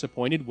 "Are you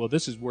disappointed?" Well,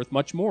 this is worth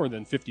much more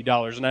than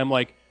 $50. And I'm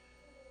like,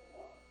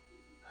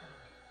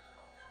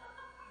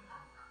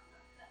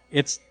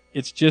 it's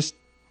just,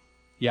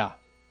 yeah.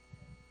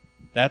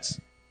 That's,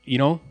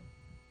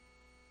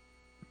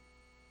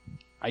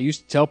 I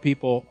used to tell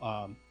people,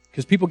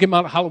 because people give them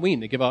out at Halloween,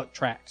 they give out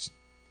tracts.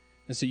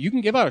 And so you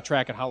can give out a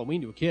tract at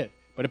Halloween to a kid,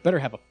 but it better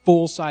have a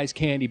full-size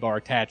candy bar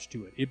attached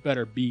to it. It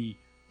better be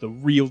the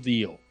real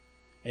deal.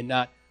 And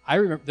not, I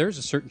remember there's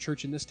a certain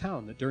church in this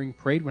town that during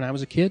parade when I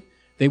was a kid,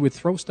 they would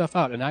throw stuff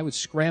out, and I would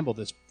scramble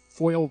this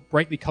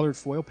brightly colored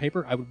foil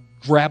paper. I would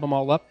grab them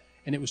all up,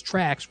 and it was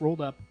tracts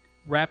rolled up,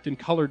 wrapped in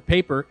colored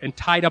paper, and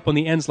tied up on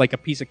the ends like a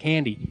piece of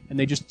candy, and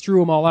they just threw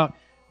them all out.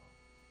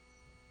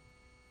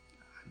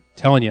 I'm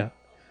telling you,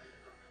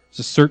 it's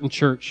a certain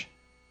church,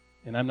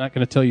 and I'm not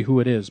going to tell you who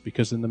it is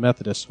because then the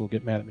Methodists will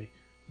get mad at me.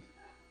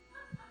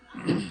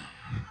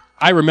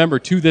 I remember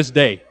to this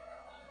day.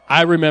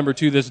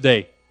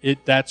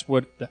 That's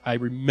what I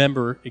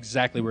remember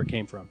exactly where it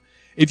came from.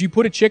 If you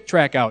put a chick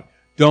tract out,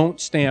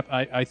 don't stamp.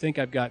 I think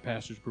I've got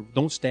pastor's approval.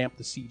 Don't stamp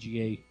the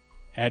CGA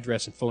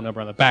address and phone number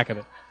on the back of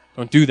it.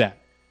 Don't do that.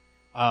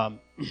 My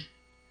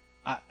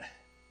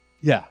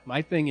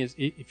thing is,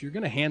 if you're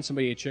going to hand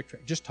somebody a chick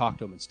tract, just talk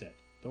to them instead.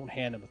 Don't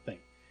hand them a thing.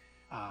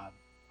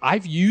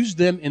 I've used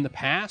them in the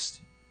past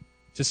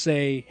to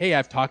say, hey,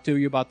 I've talked to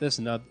you about this,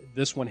 and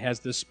this one has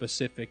this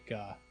specific,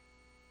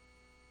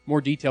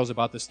 more details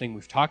about this thing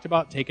we've talked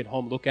about. Take it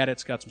home, look at it.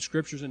 It's got some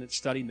scriptures in it,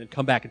 study, and then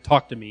come back and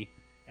talk to me,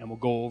 and we'll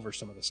go over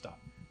some of the stuff.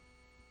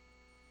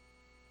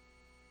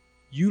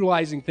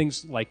 Utilizing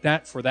things like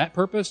that for that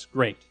purpose,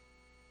 great.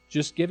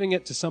 Just giving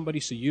it to somebody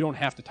so you don't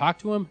have to talk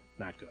to them,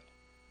 not good.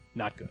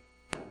 Not good.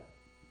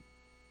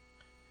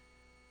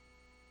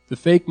 The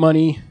fake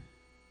money.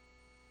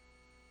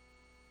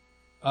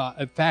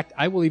 In fact,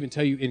 I will even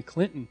tell you, in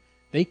Clinton,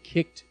 they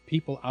kicked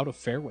people out of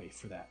Fairway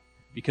for that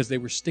because they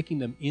were sticking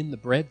them in the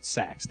bread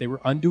sacks. They were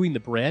undoing the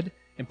bread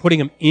and putting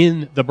them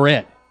in the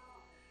bread,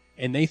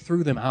 and they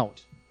threw them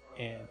out.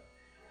 And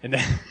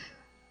then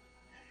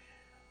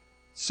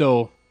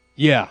so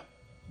yeah,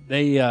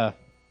 they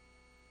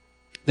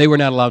were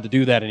not allowed to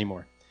do that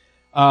anymore.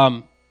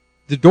 The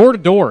door to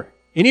door.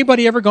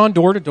 Anybody ever gone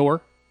door to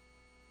door?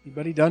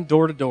 Anybody done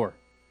door to door?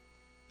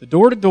 The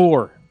door to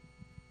door.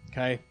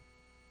 Okay.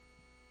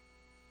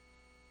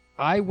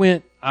 I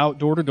went out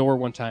door to door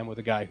one time with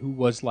a guy who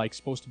was like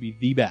supposed to be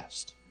the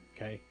best.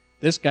 Okay,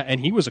 this guy,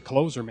 and he was a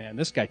closer, man.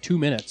 This guy, 2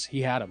 minutes,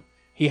 he had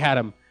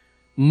him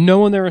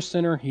knowing they're a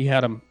sinner. He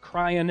had him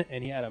crying,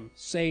 and he had him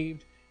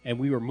saved. And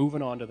we were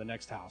moving on to the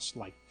next house,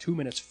 like 2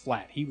 minutes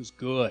flat. He was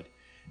good.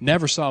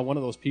 Never saw one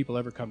of those people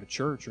ever come to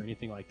church or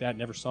anything like that.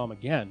 Never saw him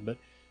again. But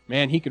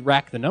man, he could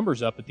rack the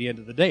numbers up at the end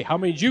of the day. How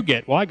many did you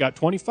get? Well, I got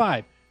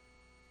 25.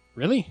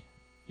 Really?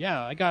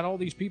 Yeah, I got all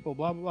these people.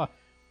 Blah blah blah.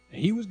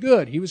 He was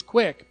good. He was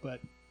quick, but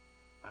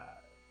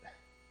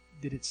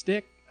did it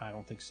stick? I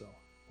don't think so.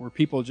 Were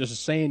people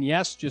just saying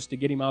yes just to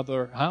get him out of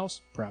their house?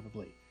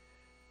 Probably.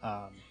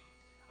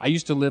 I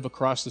used to live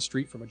across the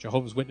street from a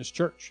Jehovah's Witness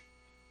church.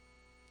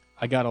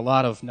 I got a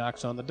lot of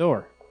knocks on the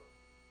door.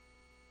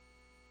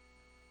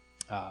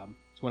 So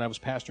when I was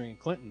pastoring in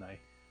Clinton, I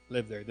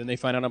lived there. Then they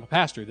find out I'm a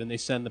pastor. Then they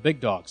send the big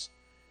dogs.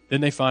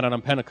 Then they find out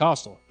I'm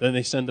Pentecostal. Then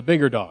they send the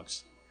bigger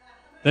dogs.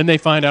 Then they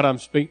find out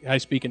I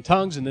speak in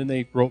tongues, and then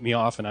they wrote me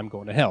off, and I'm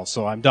going to hell.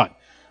 So I'm done.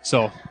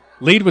 So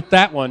lead with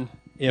that one.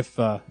 If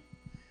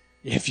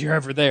you're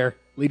ever there,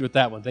 lead with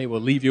that one. They will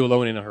leave you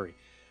alone in a hurry.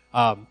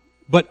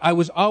 But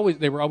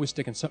they were always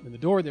sticking something in the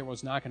door. They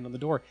was knocking on the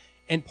door.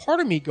 And part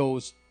of me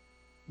goes,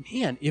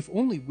 man, if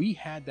only we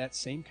had that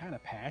same kind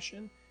of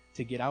passion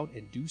to get out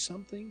and do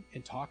something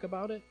and talk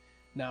about it.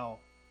 Now,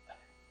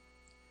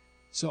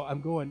 so I'm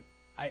going,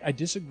 I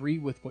disagree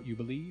with what you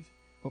believe,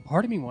 but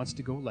part of me wants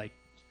to go like,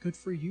 good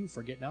for you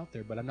for getting out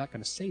there, but I'm not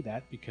going to say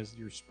that because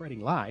you're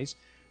spreading lies.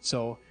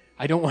 So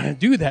I don't want to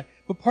do that.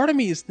 But part of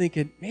me is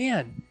thinking,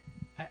 man,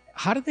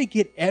 how did they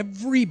get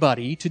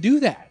everybody to do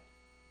that?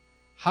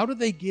 How do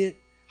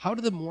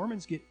the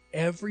Mormons get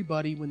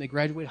everybody when they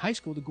graduate high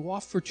school to go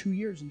off for 2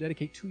 years and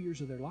dedicate 2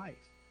 years of their life?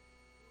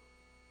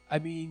 I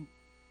mean,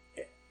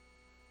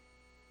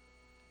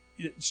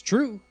 it's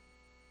true,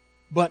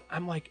 but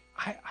I'm like,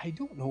 I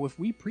don't know if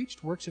we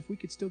preached works if we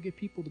could still get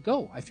people to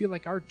go. I feel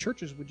like our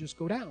churches would just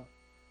go down.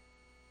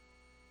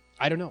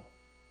 I don't know.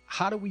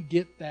 How do we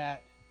get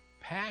that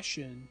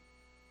passion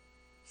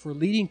for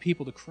leading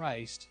people to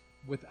Christ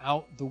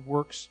without the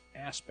works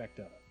aspect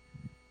of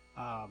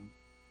it?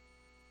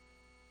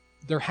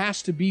 There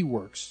has to be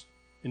works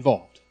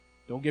involved.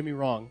 Don't get me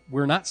wrong.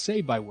 We're not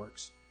saved by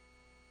works.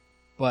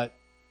 But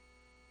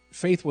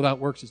faith without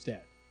works is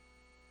dead.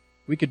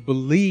 We could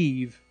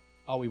believe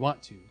all we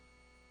want to.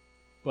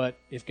 But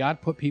if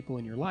God put people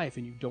in your life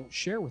and you don't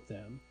share with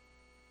them,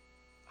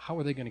 how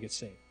are they going to get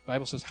saved? The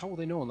Bible says, how will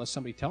they know unless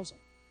somebody tells them?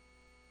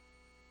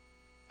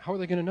 How are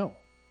they going to know?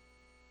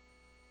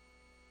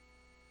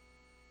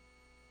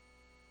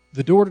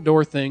 The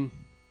door-to-door thing,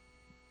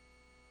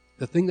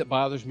 the thing that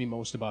bothers me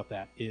most about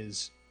that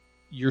is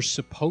you're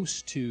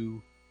supposed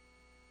to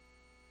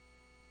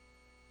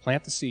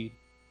plant the seed,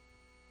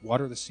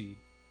 water the seed,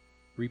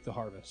 reap the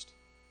harvest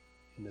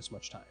in this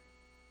much time.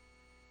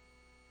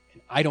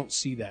 And I don't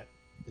see that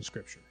in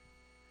Scripture.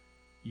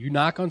 You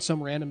knock on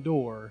some random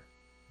door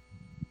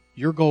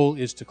Your goal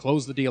is to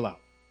close the deal out.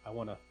 I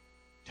want to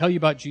tell you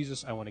about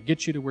Jesus. I want to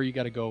get you to where you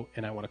got to go,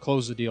 and I want to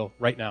close the deal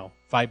right now.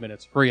 5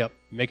 minutes. Hurry up.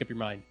 Make up your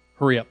mind.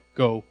 Hurry up.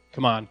 Go.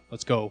 Come on.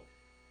 Let's go.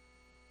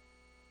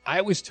 I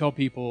always tell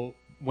people,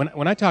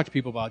 when I talk to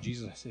people about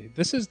Jesus, I say,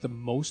 this is the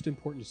most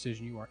important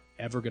decision you are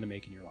ever going to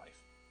make in your life.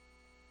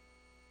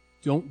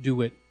 Don't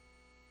do it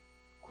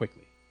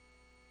quickly.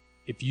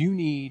 If you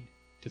need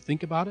to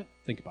think about it,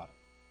 think about it.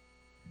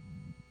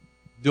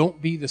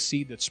 Don't be the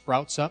seed that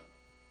sprouts up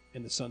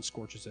and the sun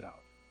scorches it out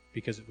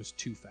because it was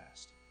too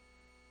fast.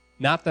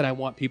 Not that I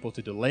want people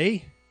to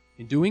delay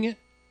in doing it,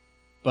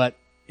 but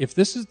if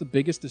this is the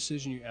biggest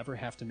decision you ever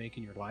have to make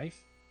in your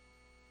life,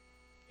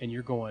 and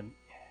you're going,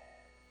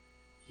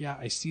 yeah,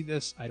 I see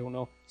this, I don't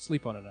know,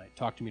 sleep on it tonight,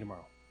 talk to me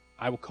tomorrow.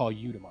 I will call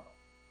you tomorrow.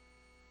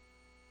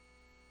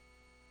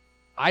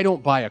 I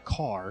don't buy a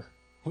car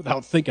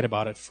without thinking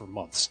about it for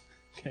months,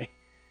 okay?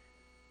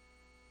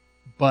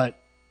 But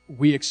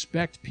we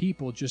expect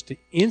people just to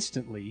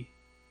instantly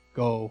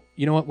go,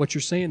 you know what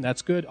you're saying,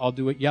 that's good, I'll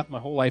do it, yep, my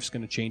whole life's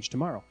going to change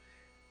tomorrow.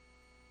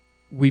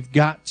 We've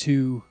got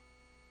to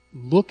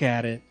look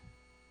at it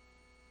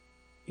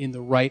in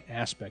the right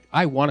aspect.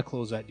 I want to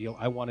close that deal.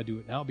 I want to do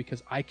it now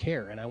because I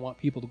care, and I want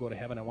people to go to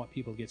heaven. I want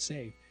people to get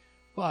saved.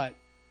 But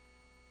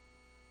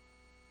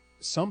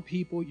some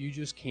people you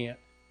just can't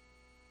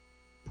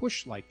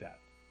push like that.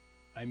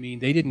 I mean,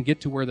 they didn't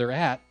get to where they're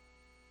at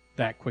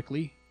that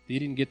quickly. They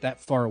didn't get that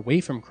far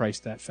away from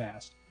Christ that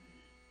fast.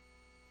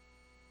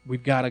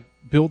 We've got to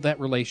build that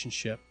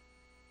relationship,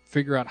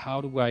 figure out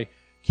how do I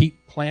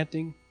keep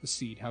planting the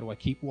seed, how do I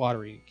keep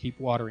watering,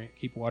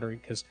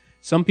 because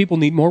some people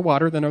need more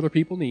water than other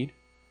people need.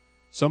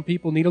 Some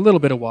people need a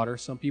little bit of water.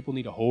 Some people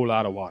need a whole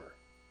lot of water.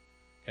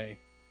 Okay?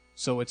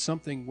 So it's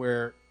something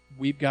where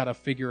we've got to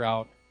figure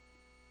out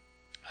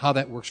how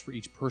that works for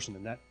each person,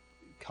 and that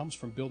comes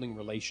from building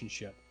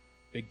relationship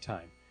big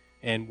time.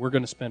 And we're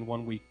going to spend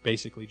 1 week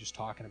basically just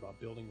talking about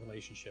building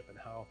relationship and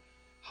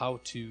how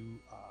to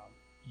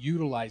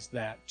utilize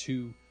that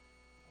to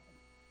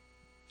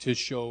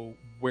show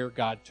where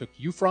God took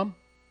you from,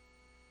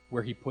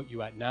 where he put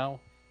you at now,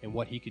 and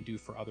what he can do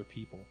for other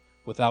people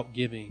without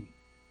giving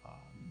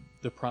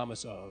the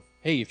promise of,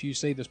 hey, if you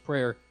say this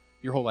prayer,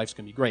 your whole life's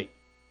going to be great.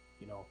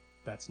 You know,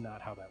 that's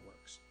not how that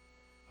works.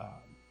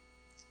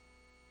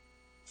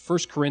 1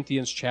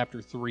 Corinthians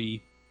chapter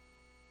 3,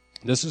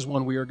 this is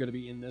one we are going to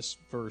be in this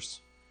verse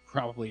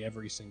probably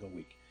every single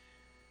week.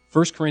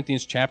 1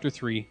 Corinthians chapter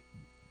 3,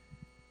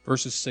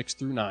 verses 6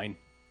 through 9.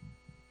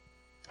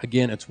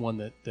 Again, it's one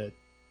that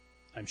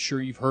I'm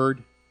sure you've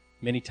heard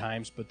many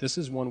times, but this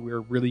is one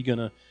we're really going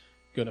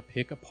to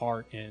pick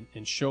apart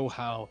and show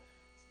how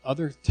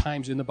other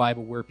times in the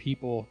Bible where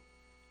people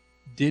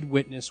did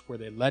witness, where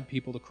they led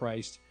people to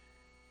Christ,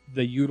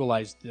 they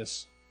utilized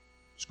this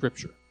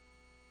scripture.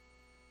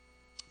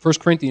 1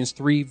 Corinthians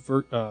 3,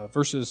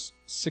 verses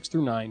 6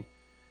 through 9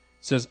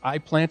 says, I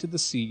planted the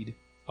seed,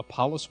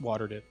 Apollos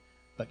watered it,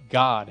 but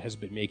God has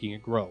been making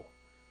it grow.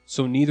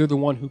 So neither the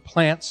one who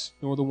plants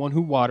nor the one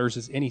who waters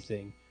is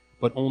anything,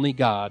 but only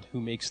God who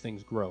makes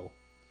things grow.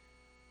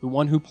 The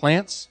one who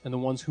plants and the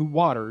ones who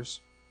waters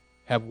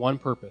have one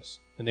purpose,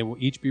 and they will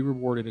each be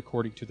rewarded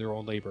according to their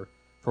own labor.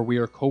 For we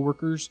are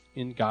co-workers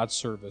in God's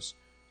service.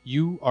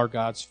 You are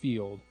God's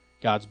field,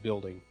 God's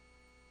building.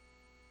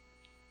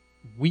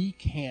 We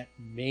can't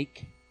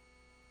make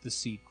the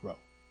seed grow.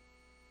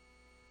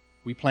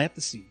 We plant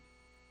the seed,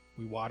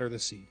 we water the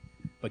seed,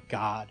 but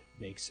God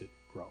makes it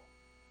grow.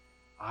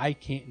 I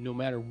can't, no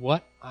matter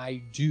what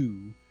I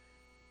do,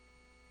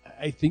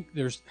 I think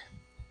there's,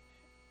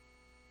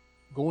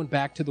 going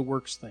back to the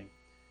works thing,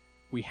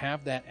 we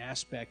have that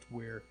aspect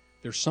where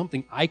there's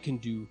something I can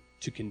do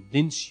to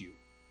convince you.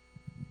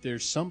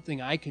 There's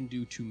something I can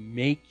do to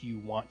make you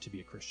want to be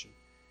a Christian.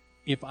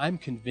 If I'm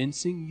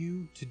convincing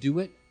you to do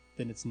it,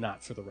 then it's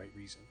not for the right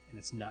reason, and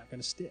it's not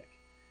going to stick,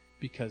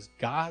 because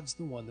God's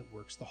the one that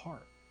works the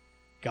heart.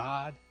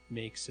 God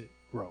makes it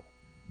grow.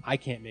 I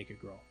can't make it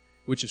grow,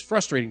 which is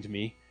frustrating to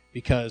me,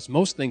 because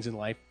most things in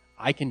life,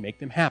 I can make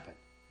them happen.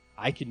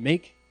 I can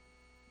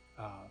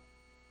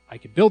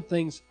build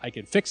things, I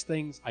can fix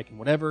things, I can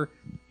whatever.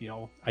 You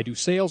know, I do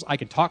sales, I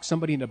can talk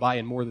somebody into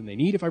buying more than they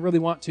need if I really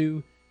want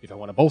to. If I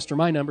want to bolster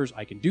my numbers,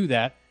 I can do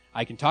that.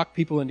 I can talk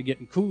people into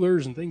getting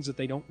coolers and things that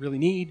they don't really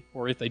need,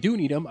 or if they do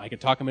need them, I can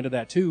talk them into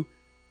that too.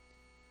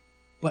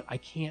 But I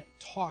can't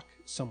talk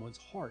someone's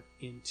heart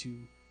into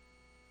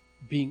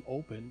being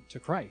open to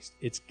Christ.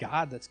 It's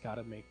God that's got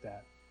to make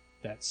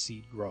that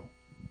seed grow.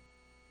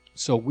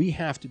 So we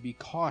have to be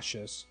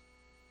cautious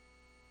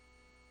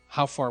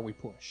how far we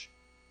push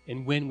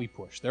and when we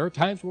push. There are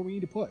times where we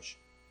need to push,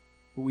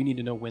 but we need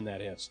to know when that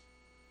is.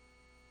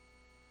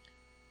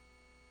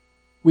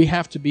 We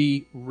have to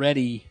be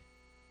ready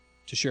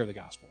to share the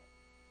gospel.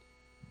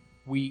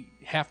 We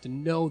have to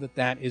know that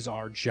that is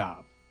our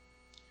job.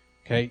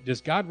 Okay?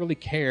 Does God really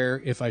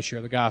care if I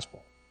share the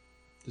gospel?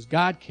 Does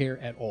God care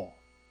at all?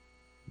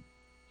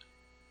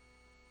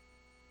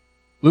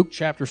 Luke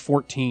chapter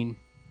 14,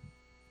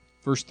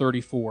 verse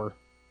 34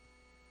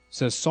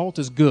 says, salt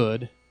is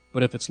good,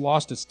 But if it's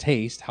lost its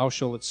taste, how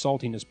shall its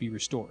saltiness be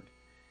restored?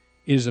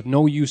 It is of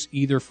no use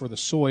either for the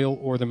soil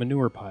or the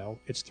manure pile.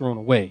 It's thrown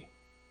away.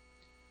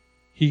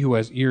 He who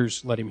has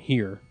ears, let him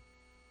hear.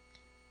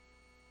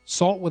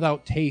 Salt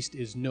without taste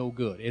is no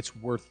good. It's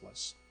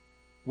worthless.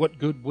 What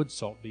good would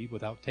salt be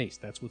without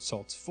taste? That's what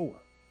salt's for.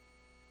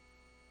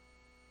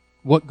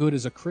 What good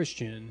is a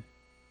Christian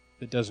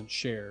that doesn't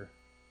share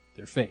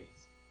their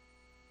faith?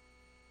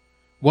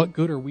 What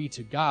good are we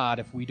to God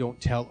if we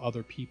don't tell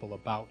other people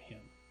about him?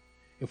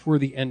 If we're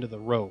the end of the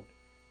road?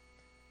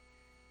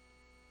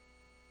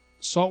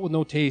 Salt with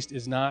no taste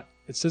is not,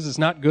 it says it's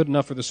not good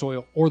enough for the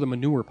soil or the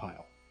manure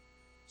pile.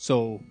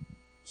 So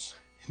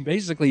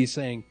basically he's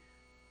saying,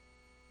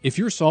 if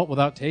you're salt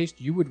without taste,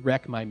 you would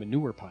wreck my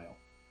manure pile.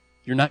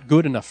 You're not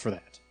good enough for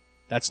that.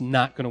 That's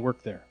not going to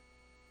work there.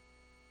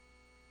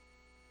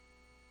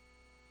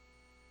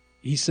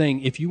 He's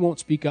saying, if you won't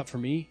speak up for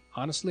me,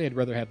 honestly, I'd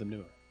rather have the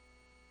manure.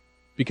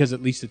 Because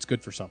at least it's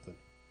good for something.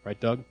 Right,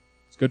 Doug?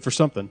 It's good for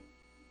something.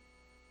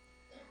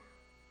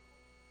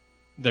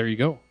 There you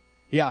go.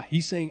 Yeah,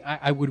 he's saying,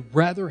 I would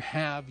rather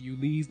have you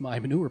leave my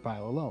manure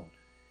pile alone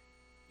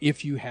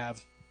if you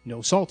have no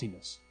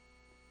saltiness.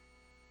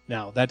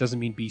 Now, that doesn't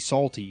mean be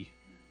salty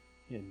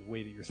in the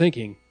way that you're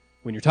thinking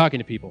when you're talking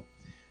to people.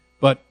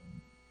 But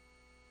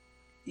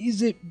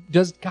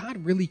does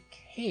God really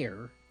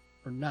care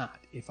or not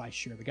if I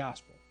share the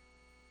gospel?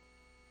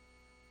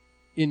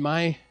 In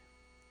my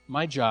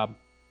job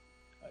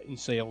in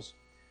sales,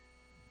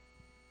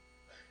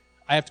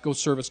 I have to go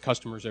service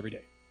customers every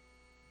day.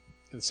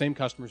 The same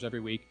customers every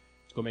week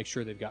to go make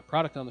sure they've got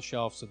product on the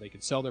shelf so they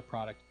can sell their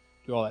product,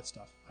 do all that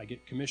stuff. I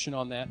get commission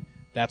on that.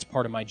 That's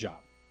part of my job.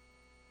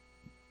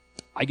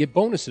 I get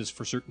bonuses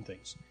for certain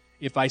things.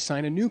 If I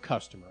sign a new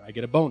customer, I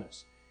get a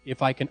bonus.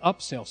 If I can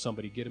upsell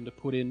somebody, get them to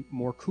put in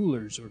more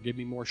coolers or give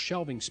me more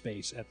shelving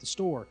space at the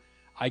store,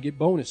 I get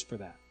bonus for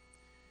that.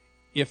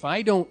 If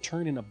I don't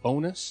turn in a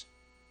bonus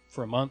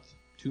for a month,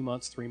 2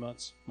 months, 3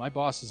 months, my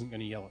boss isn't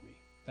going to yell at me.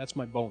 That's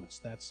my bonus.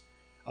 That's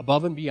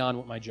above and beyond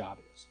what my job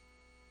is.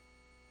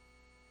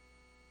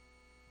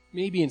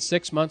 Maybe in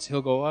 6 months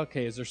he'll go,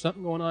 okay, is there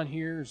something going on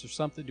here? Is there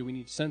something? Do we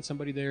need to send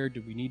somebody there? What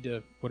do we need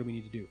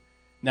to do?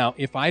 Now,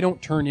 if I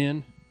don't turn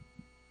in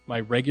my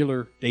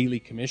regular daily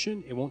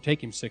commission, it won't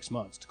take him 6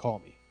 months to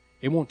call me.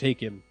 It won't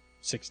take him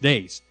 6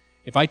 days.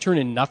 If I turn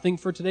in nothing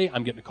for today,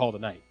 I'm getting a call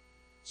tonight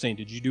saying,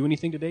 did you do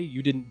anything today?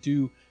 You didn't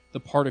do the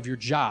part of your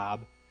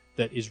job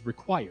that is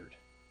required.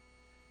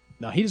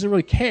 Now, he doesn't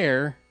really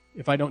care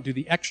if I don't do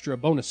the extra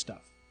bonus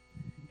stuff.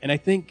 And I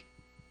think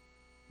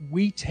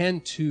we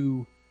tend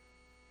to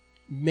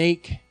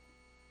make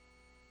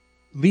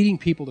leading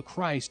people to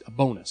Christ a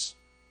bonus.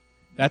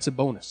 That's a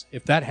bonus.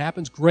 If that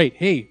happens, great.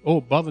 Hey,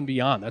 above and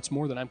beyond. That's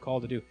more than I'm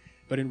called to do.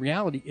 But in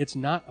reality, it's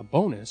not a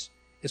bonus.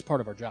 It's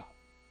part of our job.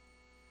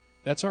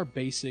 That's our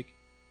basic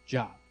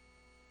job,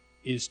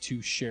 is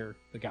to share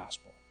the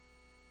gospel.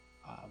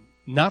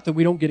 Not that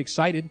we don't get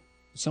excited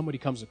when somebody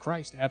comes to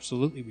Christ.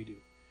 Absolutely we do.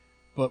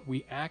 But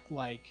we act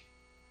like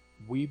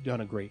we've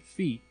done a great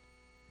feat.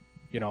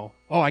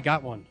 I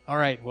got one. All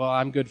right, well,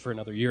 I'm good for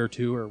another year or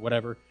two or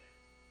whatever.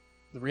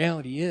 The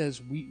reality is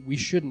we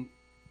shouldn't.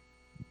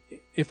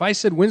 If I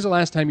said, when's the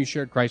last time you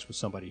shared Christ with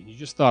somebody? And you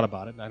just thought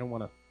about it, and I don't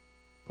want to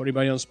put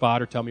anybody on the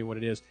spot or tell me what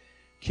it is.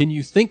 Can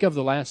you think of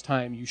the last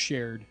time you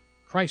shared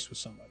Christ with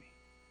somebody?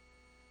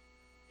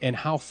 And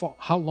how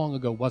long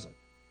ago was it?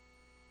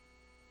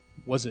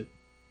 Was it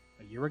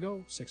a year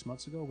ago, 6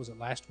 months ago? Was it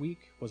last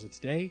week? Was it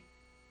today?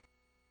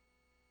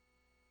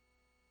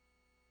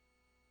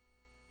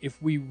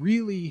 If we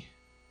really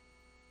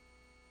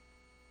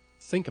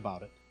think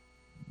about it,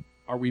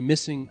 are we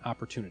missing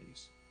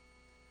opportunities?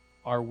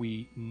 Are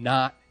we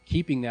not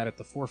keeping that at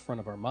the forefront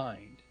of our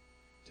mind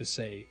to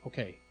say,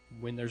 okay,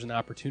 when there's an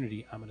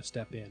opportunity, I'm going to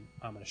step in,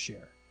 I'm going to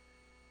share?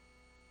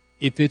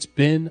 If it's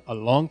been a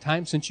long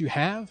time since you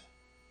have,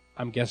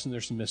 I'm guessing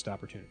there's some missed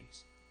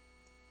opportunities.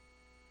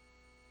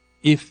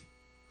 If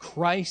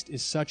Christ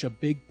is such a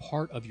big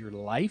part of your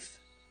life,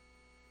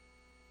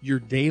 your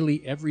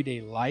daily,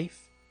 everyday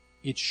life,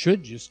 it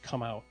should just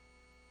come out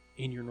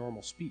in your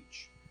normal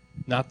speech.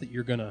 Not that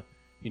you're going to,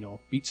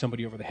 beat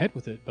somebody over the head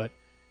with it, but,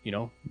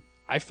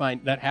 I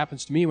find that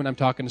happens to me when I'm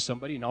talking to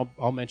somebody, and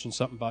I'll mention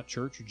something about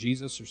church or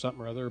Jesus or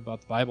something or other about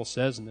the Bible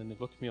says, and then they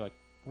look at me like,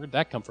 where'd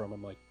that come from?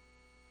 I'm like,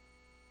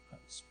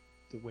 that's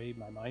the way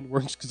my mind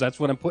works, because that's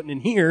what I'm putting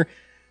in here,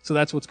 so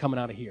that's what's coming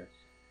out of here.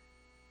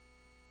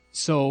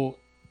 So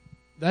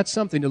that's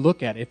something to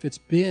look at. If it's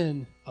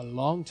been a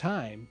long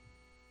time,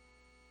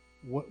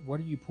 what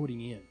are you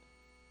putting in?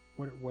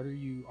 What are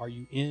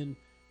you in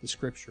the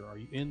Scripture? Are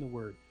you in the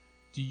Word?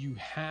 Do you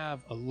have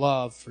a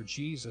love for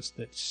Jesus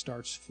that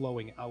starts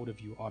flowing out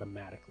of you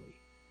automatically?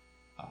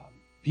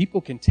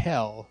 People can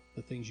tell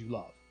the things you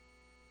love.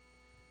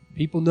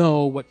 People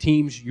know what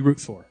teams you root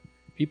for.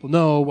 People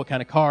know what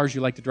kind of cars you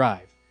like to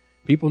drive.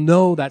 People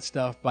know that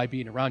stuff by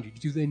being around you.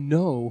 Do they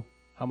know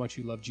how much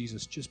you love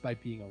Jesus just by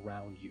being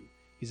around you?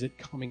 Is it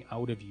coming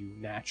out of you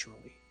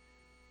naturally?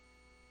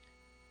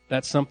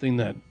 That's something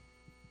that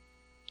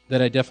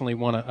I definitely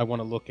want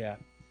to look at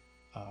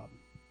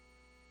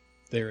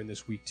there in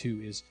this week too,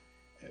 is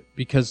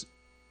because,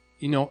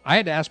 I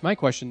had to ask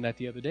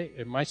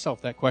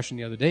myself that question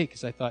the other day,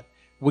 because I thought,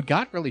 would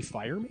God really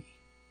fire me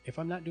if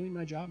I'm not doing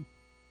my job?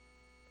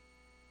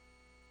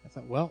 I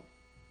thought, well,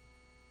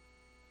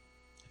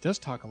 it does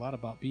talk a lot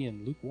about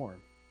being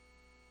lukewarm.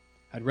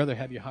 I'd rather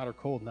have you hot or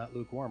cold, not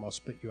lukewarm. I'll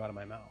spit you out of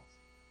my mouth.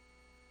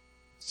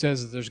 It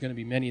says that there's going to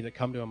be many that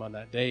come to him on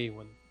that day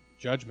when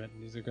judgment,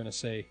 and they're going to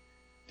say,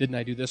 didn't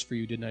I do this for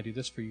you? Didn't I do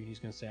this for you? And he's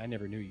going to say, I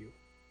never knew you.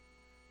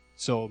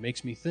 So it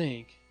makes me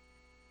think,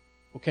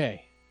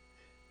 okay,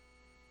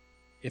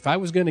 if I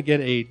was going to get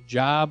a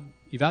job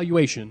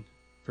evaluation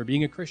for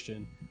being a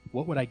Christian,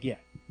 what would I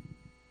get?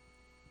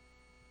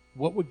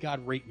 What would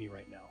God rate me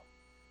right now?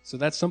 So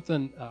that's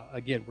something,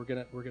 again, we're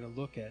gonna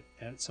look at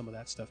some of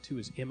that stuff too,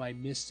 is am I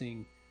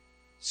missing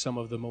some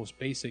of the most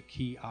basic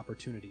key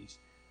opportunities?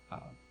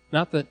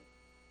 Not that,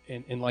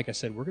 and like I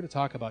said, we're going to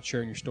talk about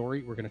sharing your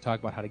story. We're going to talk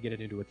about how to get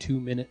it into a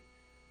 2-minute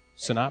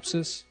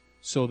synopsis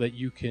so that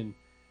you can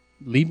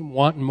leave them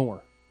wanting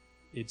more.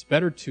 It's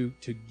better to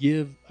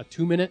give a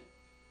 2-minute,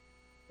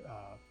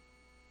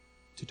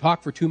 to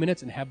talk for 2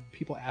 minutes and have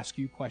people ask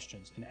you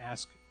questions and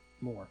ask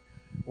more.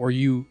 Or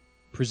you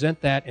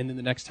present that, and then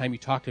the next time you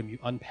talk to them, you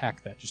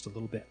unpack that just a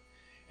little bit.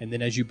 And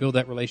then as you build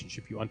that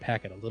relationship, you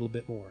unpack it a little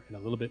bit more and a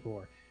little bit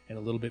more and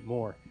a little bit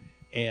more.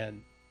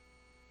 And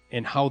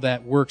how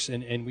that works,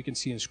 and we can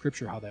see in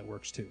Scripture how that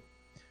works too.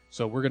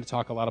 So we're going to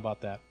talk a lot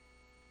about that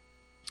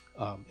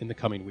in the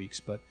coming weeks.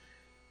 But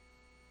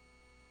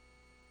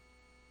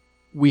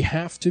we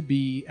have to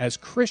be, as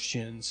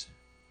Christians,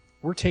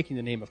 we're taking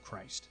the name of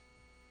Christ,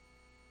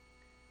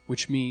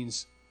 which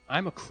means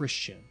I'm a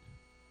Christian.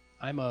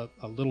 I'm a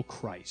little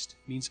Christ.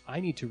 It means I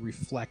need to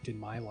reflect in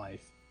my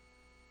life.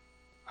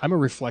 I'm a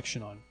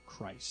reflection on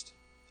Christ.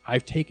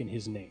 I've taken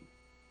his name.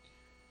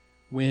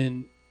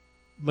 When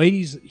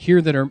ladies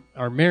here that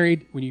are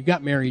married, when you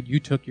got married, you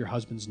took your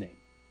husband's name.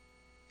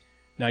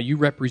 Now you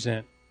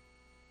represent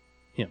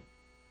him.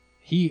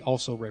 He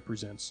also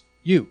represents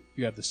you.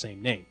 You have the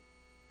same name.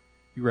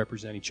 You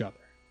represent each other.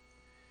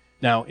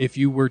 Now, if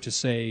you were to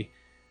say,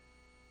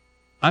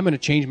 I'm going to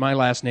change my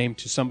last name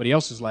to somebody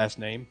else's last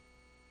name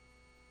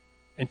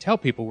and tell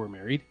people we're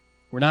married.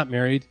 We're not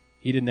married.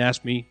 He didn't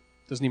ask me.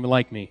 Doesn't even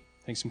like me.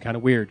 Thinks I'm kind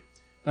of weird.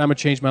 But I'm going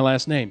to change my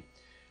last name.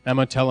 I'm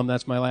going to tell him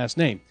that's my last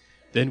name.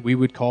 Then we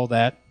would call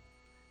that,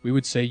 we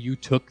would say you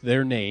took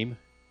their name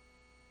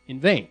in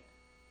vain.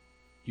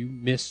 You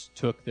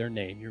mistook their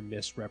name. You're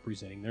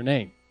misrepresenting their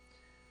name.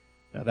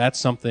 Now that's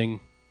something,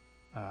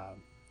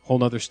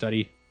 whole other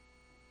study,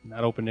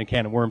 not opening a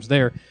can of worms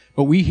there.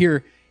 But we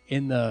hear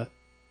in the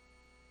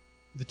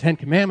Ten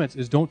Commandments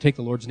is don't take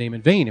the Lord's name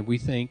in vain. And we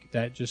think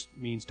that just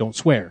means don't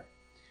swear.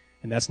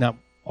 And that's not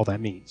all that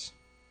means.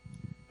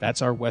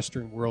 That's our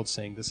Western world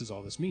saying this is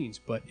all this means.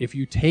 But if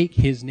you take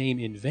his name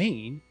in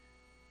vain,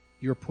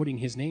 you're putting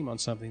his name on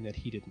something that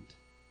he didn't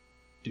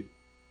do.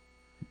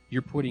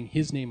 You're putting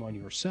his name on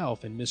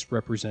yourself and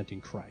misrepresenting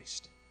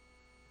Christ.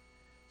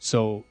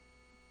 So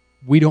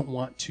we don't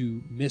want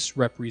to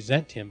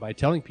misrepresent him by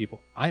telling people,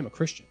 I am a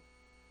Christian.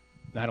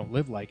 And I don't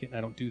live like it, and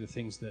I don't do the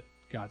things that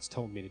God's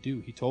told me to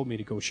do. He told me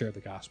to go share the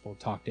gospel,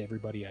 talk to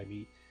everybody I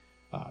meet,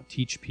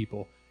 teach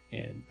people,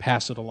 and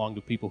pass it along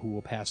to people who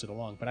will pass it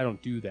along. But I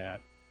don't do that.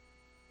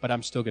 But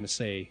I'm still going to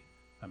say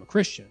I'm a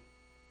Christian.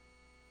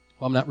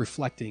 Well, I'm not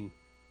reflecting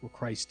what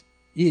Christ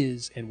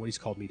is and what he's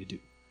called me to do.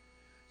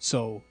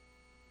 So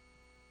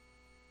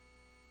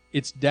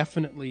it's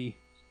definitely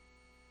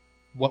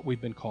what we've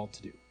been called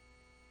to do.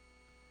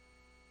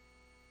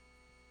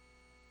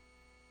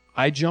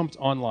 I jumped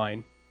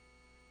online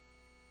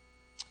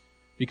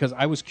because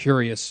I was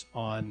curious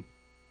on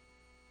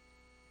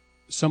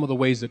some of the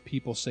ways that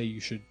people say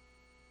you should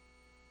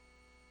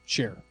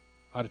share,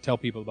 how to tell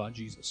people about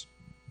Jesus.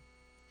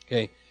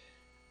 Okay,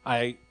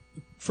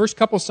 first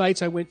couple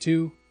sites I went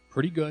to,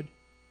 pretty good.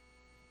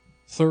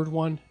 Third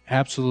one,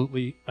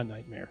 absolutely a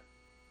nightmare.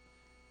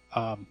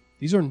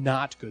 These are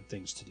not good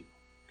things to do.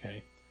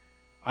 Okay,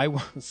 I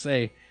want to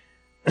say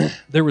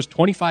there was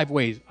 25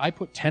 ways. I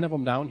put 10 of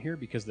them down here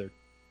because they're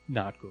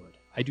not good.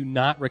 I do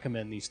not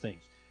recommend these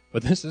things,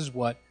 but this is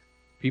what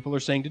people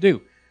are saying to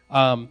do.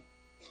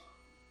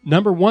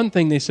 Number one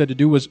thing they said to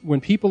do was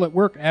when people at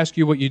work ask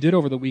you what you did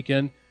over the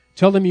weekend,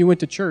 tell them you went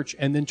to church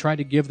and then try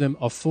to give them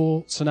a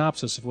full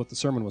synopsis of what the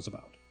sermon was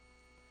about.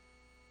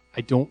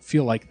 I don't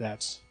feel like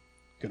that's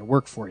going to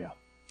work for you.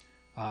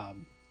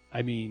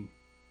 I mean,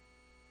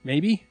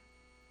 maybe.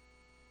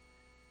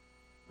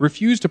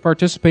 Refuse to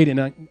participate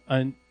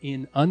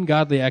in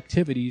ungodly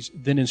activities,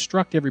 then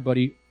instruct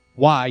everybody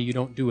why you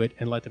don't do it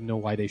and let them know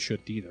why they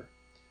shouldn't either.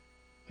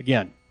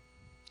 Again,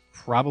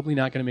 probably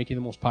not going to make you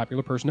the most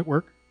popular person at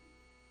work.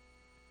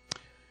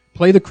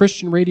 Play the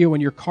Christian radio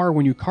in your car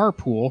when you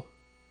carpool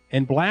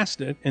and blast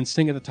it and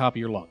sing at the top of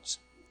your lungs.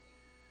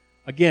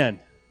 Again,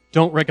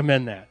 don't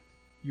recommend that.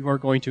 You are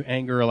going to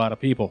anger a lot of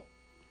people.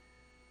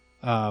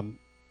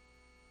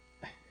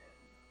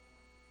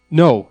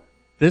 No,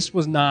 this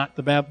was not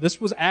the This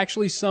was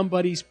actually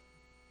somebody's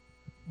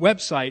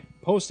website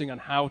posting on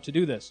how to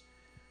do this.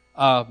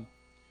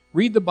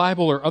 Read the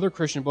Bible or other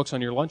Christian books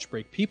on your lunch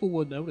break. People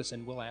will notice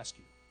and will ask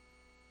you.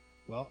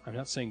 Well, I'm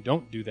not saying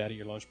don't do that at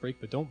your lunch break,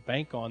 but don't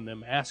bank on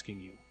them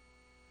asking you,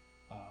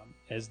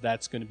 as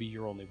that's going to be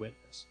your only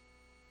witness.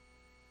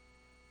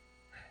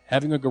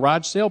 Having a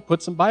garage sale,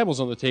 put some Bibles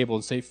on the table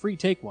and say, free,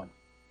 take one.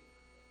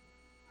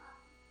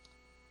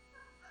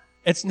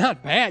 It's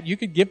not bad. You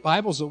could give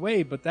Bibles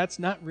away, but that's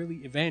not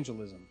really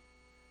evangelism.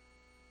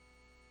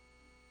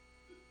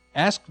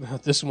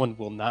 This one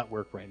will not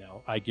work right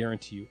now, I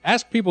guarantee you.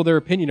 Ask people their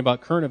opinion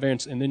about current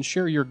events and then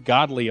share your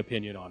godly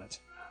opinion on it.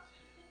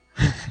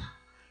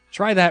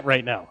 Try that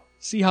right now.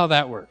 See how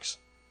that works.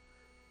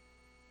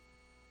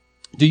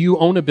 Do you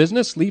own a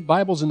business? Leave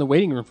Bibles in the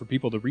waiting room for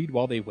people to read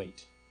while they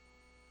wait.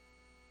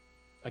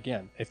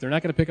 Again, if they're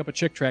not going to pick up a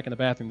Chick Tract in the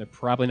bathroom, they're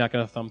probably not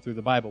going to thumb through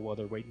the Bible while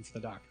they're waiting for the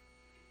doctor.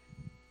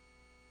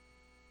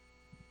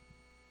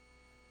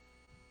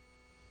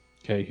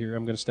 Okay, here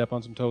I'm going to step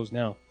on some toes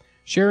now.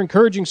 Share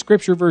encouraging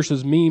scripture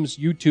verses, memes,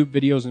 YouTube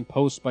videos, and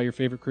posts by your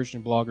favorite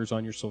Christian bloggers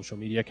on your social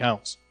media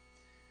accounts.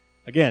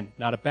 Again,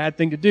 not a bad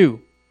thing to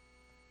do,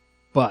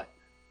 but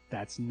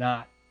that's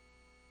not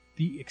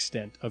the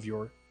extent of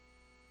your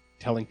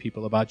telling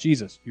people about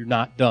Jesus. You're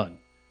not done.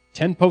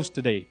 10 posts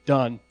today,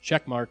 done,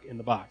 check mark in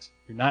the box.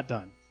 You're not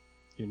done.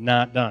 You're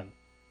not done.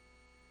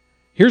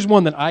 Here's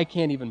one that I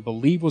can't even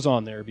believe was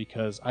on there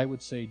because I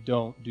would say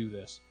don't do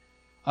this.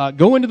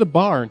 Go into the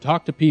bar and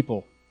talk to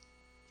people.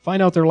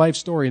 Find out their life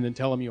story and then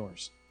tell them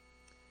yours.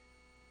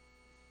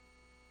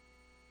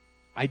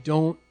 I've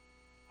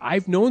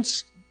known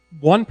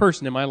one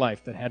person in my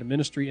life that had a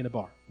ministry in a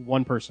bar.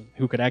 One person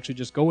who could actually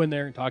just go in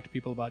there and talk to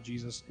people about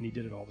Jesus, and he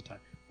did it all the time.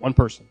 One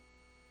person.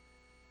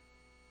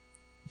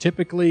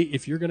 Typically,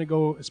 if you're going to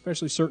go,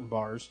 especially certain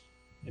bars,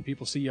 and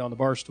people see you on the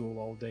bar stool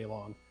all day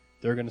long,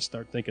 they're going to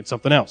start thinking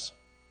something else.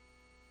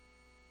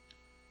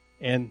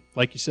 And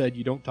like you said,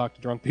 you don't talk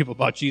to drunk people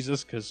about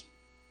Jesus because,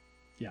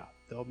 yeah,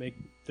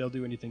 they'll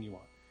do anything you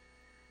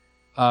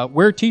want.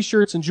 Wear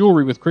T-shirts and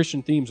jewelry with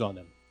Christian themes on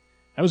them.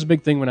 That was a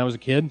big thing when I was a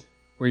kid.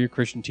 Wear your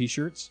Christian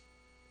T-shirts.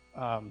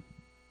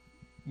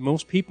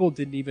 Most people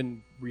didn't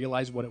even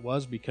realize what it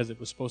was because it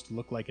was supposed to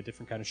look like a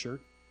different kind of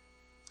shirt.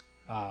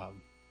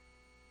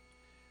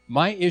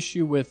 My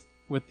issue with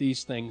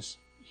these things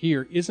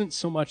here isn't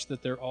so much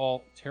that they're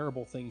all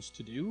terrible things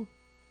to do.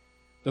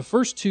 The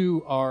first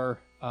two are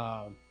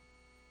a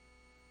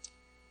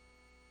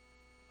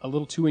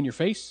little too in your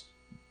face.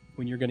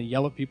 When you're going to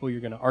yell at people,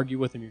 you're going to argue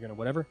with them, you're going to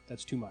whatever,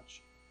 that's too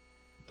much.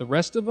 The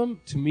rest of them,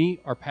 to me,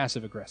 are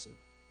passive-aggressive.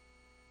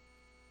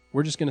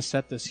 We're just going to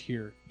set this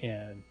here,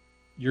 and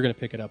you're going to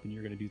pick it up, and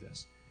you're going to do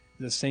this.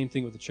 The same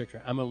thing with the Chick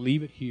Tract. I'm going to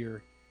leave it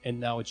here, and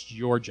now it's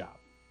your job.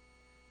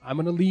 I'm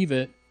going to leave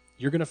it.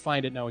 You're going to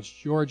find it. Now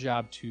it's your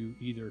job to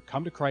either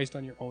come to Christ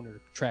on your own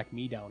or track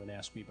me down and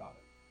ask me about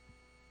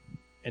it.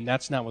 And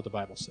that's not what the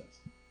Bible says.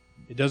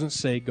 It doesn't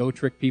say go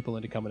trick people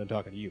into coming and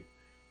talking to you.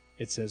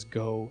 It says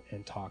go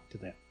and talk to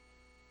them.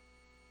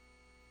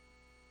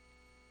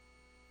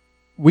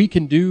 We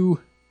can do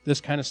this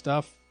kind of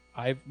stuff.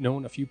 I've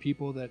known a few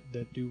people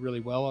that do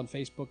really well on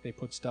Facebook. They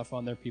put stuff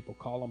on there. People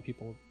call them.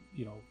 People,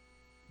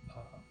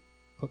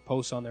 put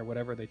posts on there,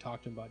 whatever. They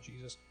talk to them about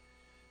Jesus.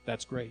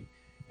 That's great.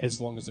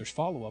 As long as there's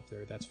follow-up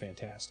there, that's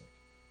fantastic.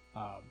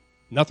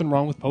 Nothing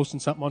wrong with posting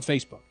something on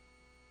Facebook.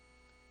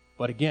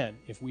 But again,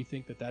 if we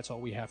think that that's all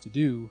we have to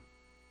do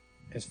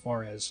as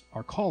far as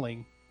our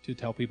calling to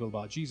tell people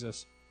about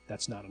Jesus,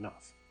 that's not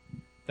enough.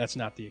 That's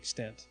not the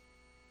extent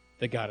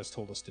that God has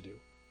told us to do.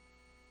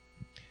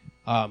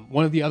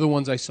 One of the other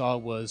ones I saw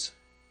was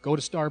go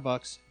to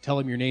Starbucks, tell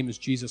them your name is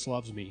Jesus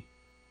Loves Me,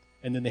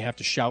 and then they have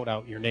to shout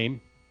out your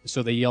name.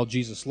 So they yell,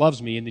 Jesus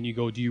loves me, and then you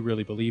go, do you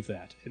really believe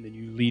that? And then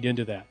you lead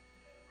into that.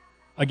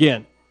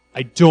 Again,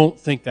 I don't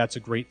think that's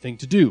a great thing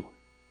to do.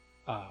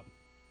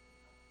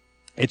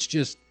 It's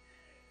just,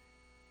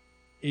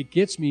 it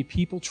gets me,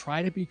 people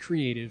try to be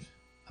creative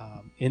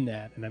in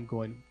that, and I'm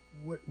going,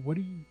 what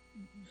are you,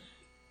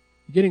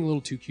 you're getting a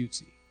little too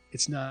cutesy.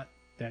 It's not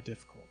that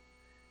difficult.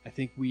 I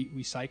think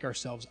we psych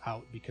ourselves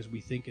out because we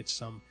think it's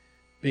some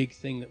big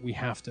thing that we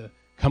have to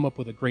come up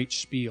with a great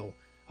spiel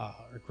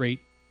or great,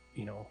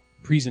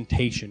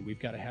 presentation. We've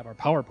got to have our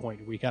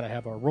PowerPoint, or we got to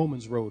have our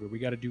Romans Road, or we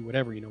got to do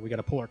whatever, we got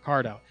to pull our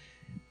card out.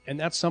 And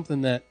that's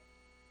something that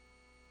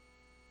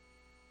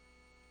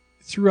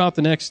throughout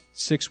the next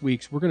 6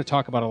 weeks, we're going to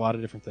talk about a lot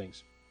of different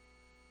things.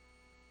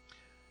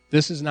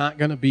 This is not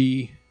going to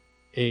be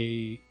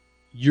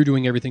you're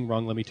doing everything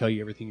wrong, let me tell you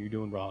everything you're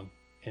doing wrong,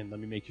 and let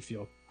me make you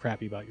feel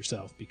crappy about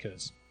yourself,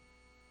 because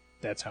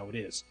that's how it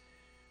is.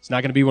 It's not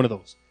going to be one of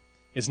those.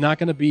 It's not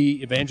going to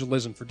be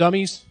evangelism for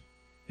dummies.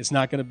 It's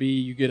not going to be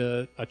you get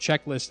a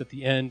checklist at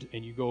the end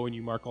and you go and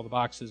you mark all the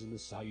boxes and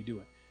this is how you do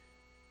it.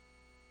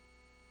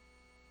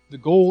 The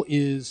goal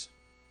is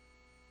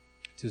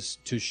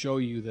to show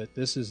you that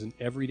this is an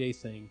everyday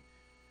thing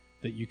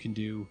that you can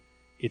do.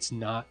 It's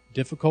not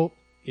difficult.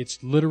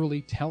 It's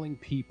literally telling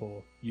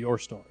people your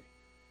story.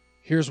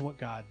 Here's what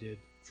God did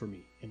for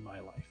me in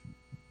my life.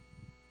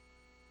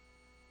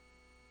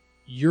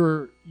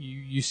 You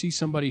see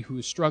somebody who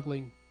is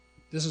struggling,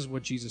 this is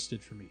what Jesus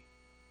did for me.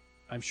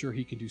 I'm sure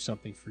he can do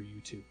something for you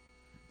too.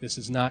 This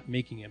is not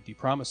making empty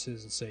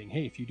promises and saying,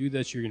 hey, if you do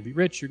this, you're going to be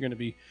rich, you're going to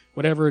be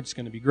whatever, it's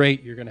going to be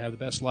great, you're going to have the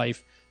best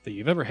life that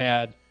you've ever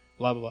had,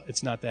 blah, blah, blah.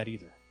 It's not that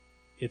either.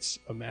 It's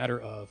a matter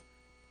of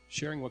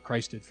sharing what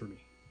Christ did for me.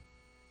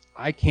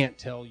 I can't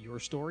tell your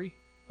story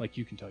like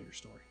you can tell your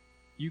story.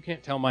 You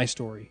can't tell my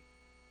story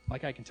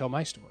like I can tell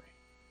my story.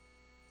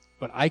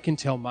 But I can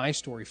tell my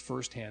story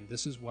firsthand.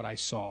 This is what I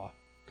saw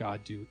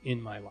God do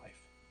in my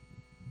life.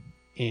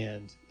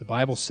 And the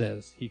Bible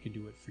says he can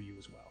do it for you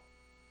as well.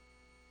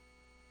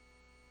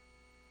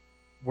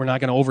 We're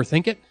not going to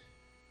overthink it.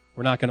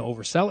 We're not going to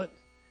oversell it.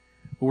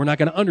 But we're not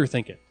going to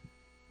underthink it.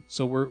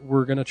 So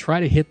we're going to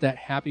try to hit that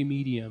happy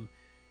medium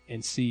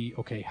and see,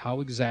 okay, how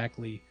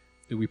exactly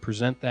do we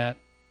present that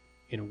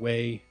in a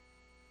way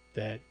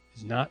that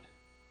is not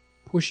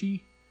pushy,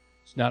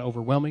 it's not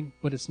overwhelming,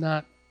 but it's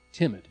not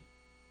timid.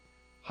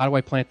 How do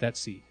I plant that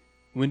seed?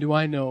 When do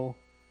I know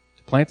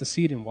to plant the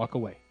seed and walk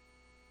away?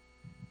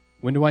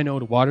 When do I know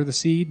to water the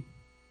seed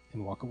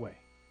and walk away?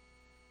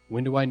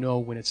 When do I know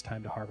when it's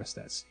time to harvest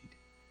that seed?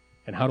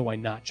 And how do I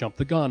not jump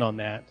the gun on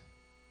that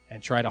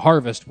and try to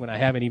harvest when I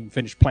haven't even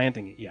finished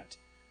planting it yet?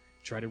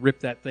 Try to rip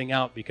that thing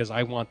out because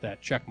I want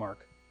that check mark.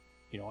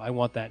 I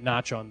want that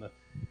notch on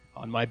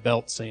my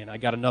belt saying I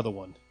got another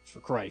one for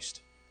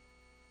Christ.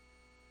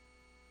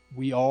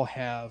 We all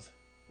have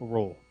a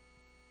role.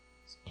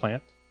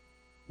 Plant,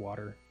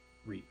 water,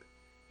 reap.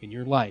 In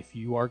your life,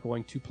 you are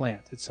going to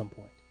plant at some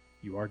point.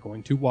 You are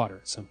going to water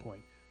at some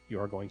point. You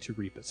are going to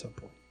reap at some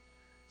point.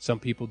 Some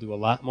people do a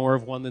lot more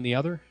of one than the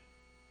other,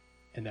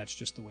 and that's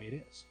just the way it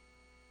is.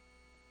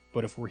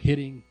 But if we're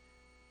hitting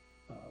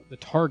the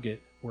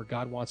target where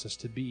God wants us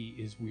to be,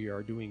 is we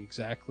are doing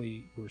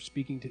exactly, we're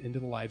speaking into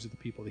the lives of the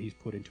people that he's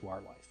put into our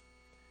life,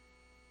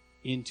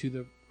 into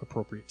the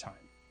appropriate time.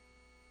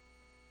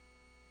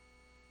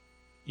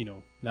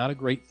 Not a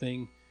great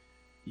thing.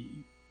 Be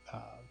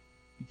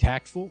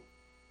tactful.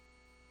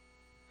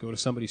 Go to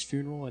somebody's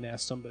funeral and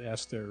ask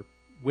their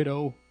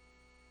widow,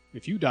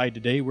 if you died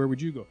today, where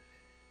would you go?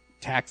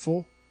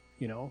 Tactful,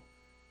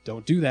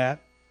 don't do that.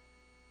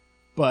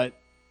 But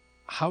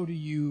how do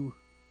you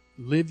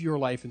live your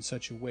life in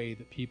such a way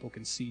that people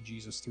can see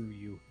Jesus through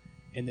you?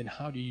 And then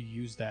how do you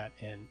use that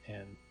and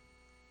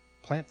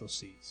plant those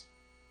seeds?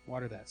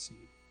 Water that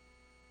seed.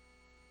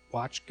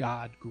 Watch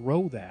God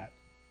grow that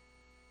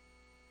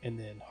and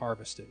then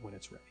harvest it when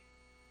it's ready.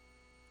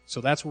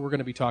 So that's what we're going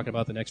to be talking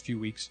about the next few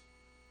weeks.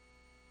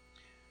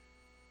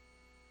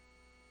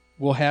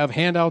 We'll have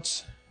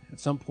handouts at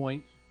some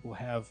point. We'll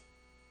have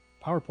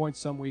PowerPoints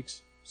some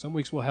weeks. Some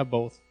weeks we'll have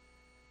both.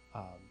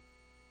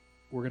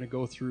 We're going to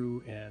go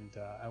through, and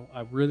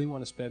I really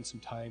want to spend some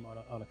time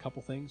on a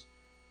couple things,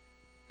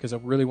 because I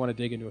really want to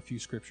dig into a few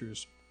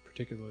scriptures,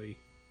 particularly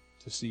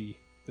to see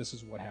this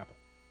is what happened.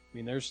 I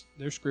mean, there's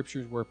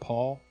scriptures where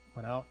Paul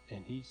went out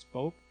and he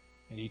spoke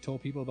and he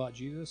told people about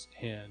Jesus,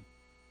 and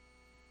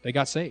they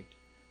got saved.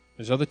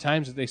 There's other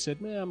times that they said,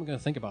 I'm going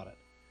to think about it.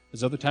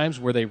 There's other times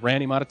where they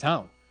ran him out of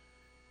town.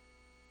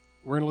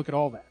 We're going to look at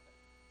all that.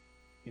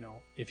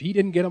 If he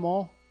didn't get them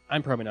all,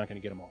 I'm probably not going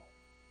to get them all.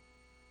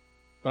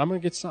 But I'm going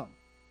to get some.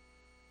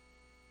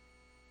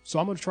 So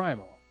I'm going to try them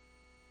all.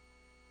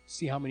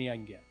 See how many I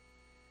can get.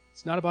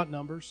 It's not about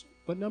numbers,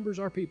 but numbers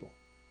are people.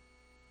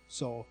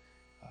 So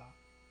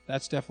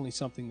that's definitely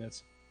something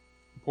that's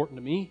important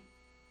to me,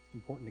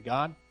 important to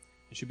God.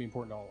 It should be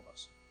important to all of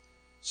us.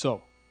 So,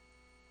 what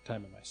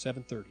time am I?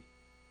 7:30.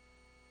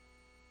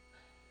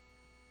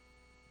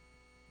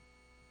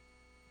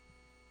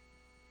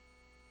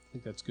 I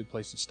think that's a good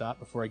place to stop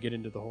before I get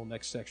into the whole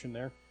next section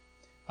there.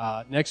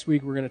 Next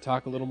week, we're going to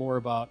talk a little more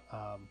about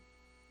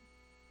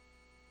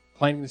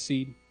planting the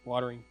seed,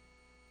 watering,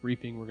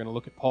 reaping. We're going to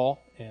look at Paul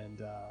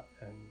and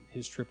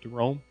his trip to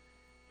Rome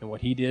and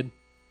what he did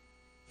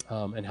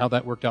and how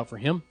that worked out for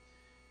him.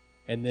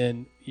 And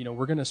then,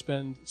 we're going to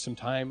spend some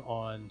time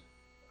on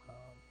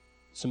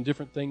some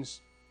different things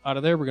out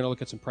of there. We're going to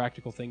look at some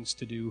practical things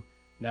to do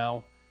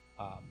now.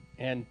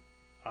 And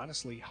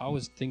honestly, how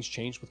has things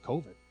changed with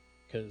COVID?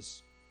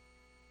 Because,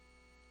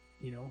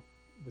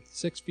 with the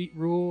 6 feet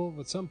rule,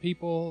 with some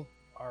people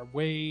are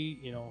way,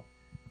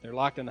 they're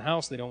locked in the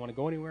house. They don't want to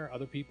go anywhere.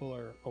 Other people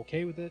are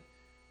okay with it.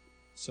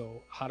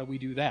 So how do we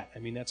do that? I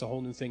mean, that's a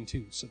whole new thing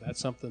too. So that's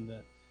something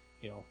that,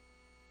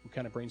 we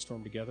kind of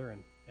brainstorm together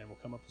and we'll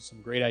come up with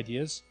some great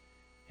ideas.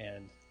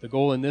 And the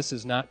goal in this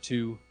is not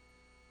to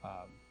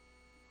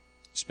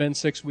spend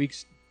 6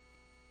 weeks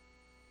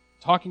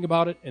talking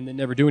about it and then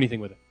never do anything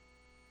with it.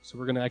 So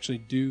we're going to actually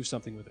do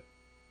something with it.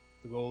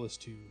 The goal is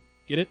to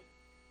get it,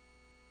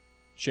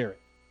 share it.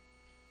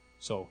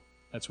 So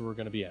that's where we're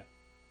going to be at.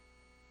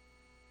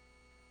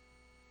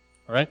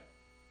 All right?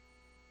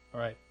 All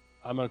right.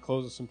 I'm going to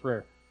close with some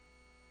prayer.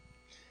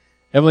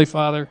 Heavenly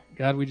Father,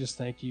 God, we just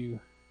thank you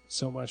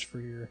so much for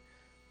your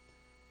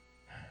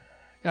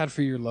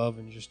love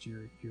and just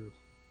your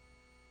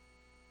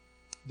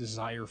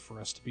desire for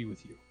us to be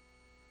with you.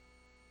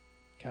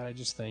 God, I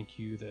just thank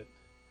you that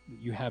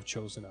you have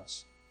chosen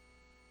us.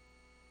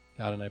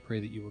 God, and I pray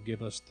that you will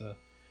give us the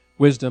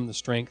wisdom, the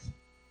strength,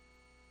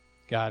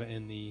 God,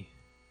 and the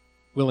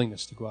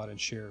willingness to go out and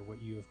share what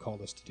you have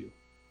called us to do.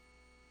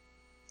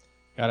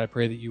 God, I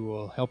pray that you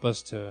will help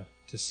us to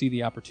see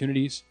the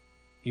opportunities,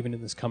 even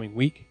in this coming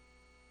week,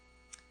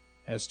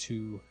 as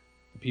to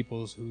the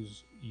peoples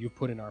whose you've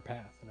put in our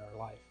path, in our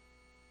life.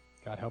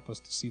 God, help us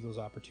to see those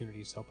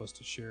opportunities. Help us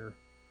to share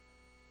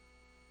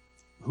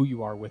who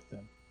you are with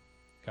them.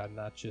 God,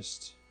 not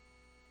just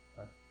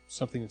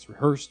something that's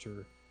rehearsed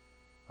or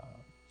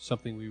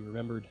something we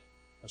remembered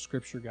of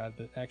Scripture, God,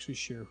 but actually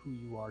share who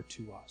you are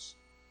to us.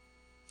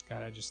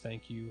 God, I just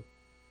thank you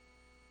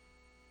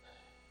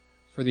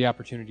for the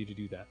opportunity to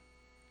do that.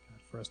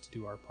 God, for us to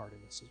do our part in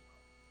this as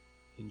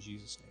well. In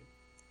Jesus'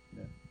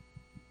 name, amen.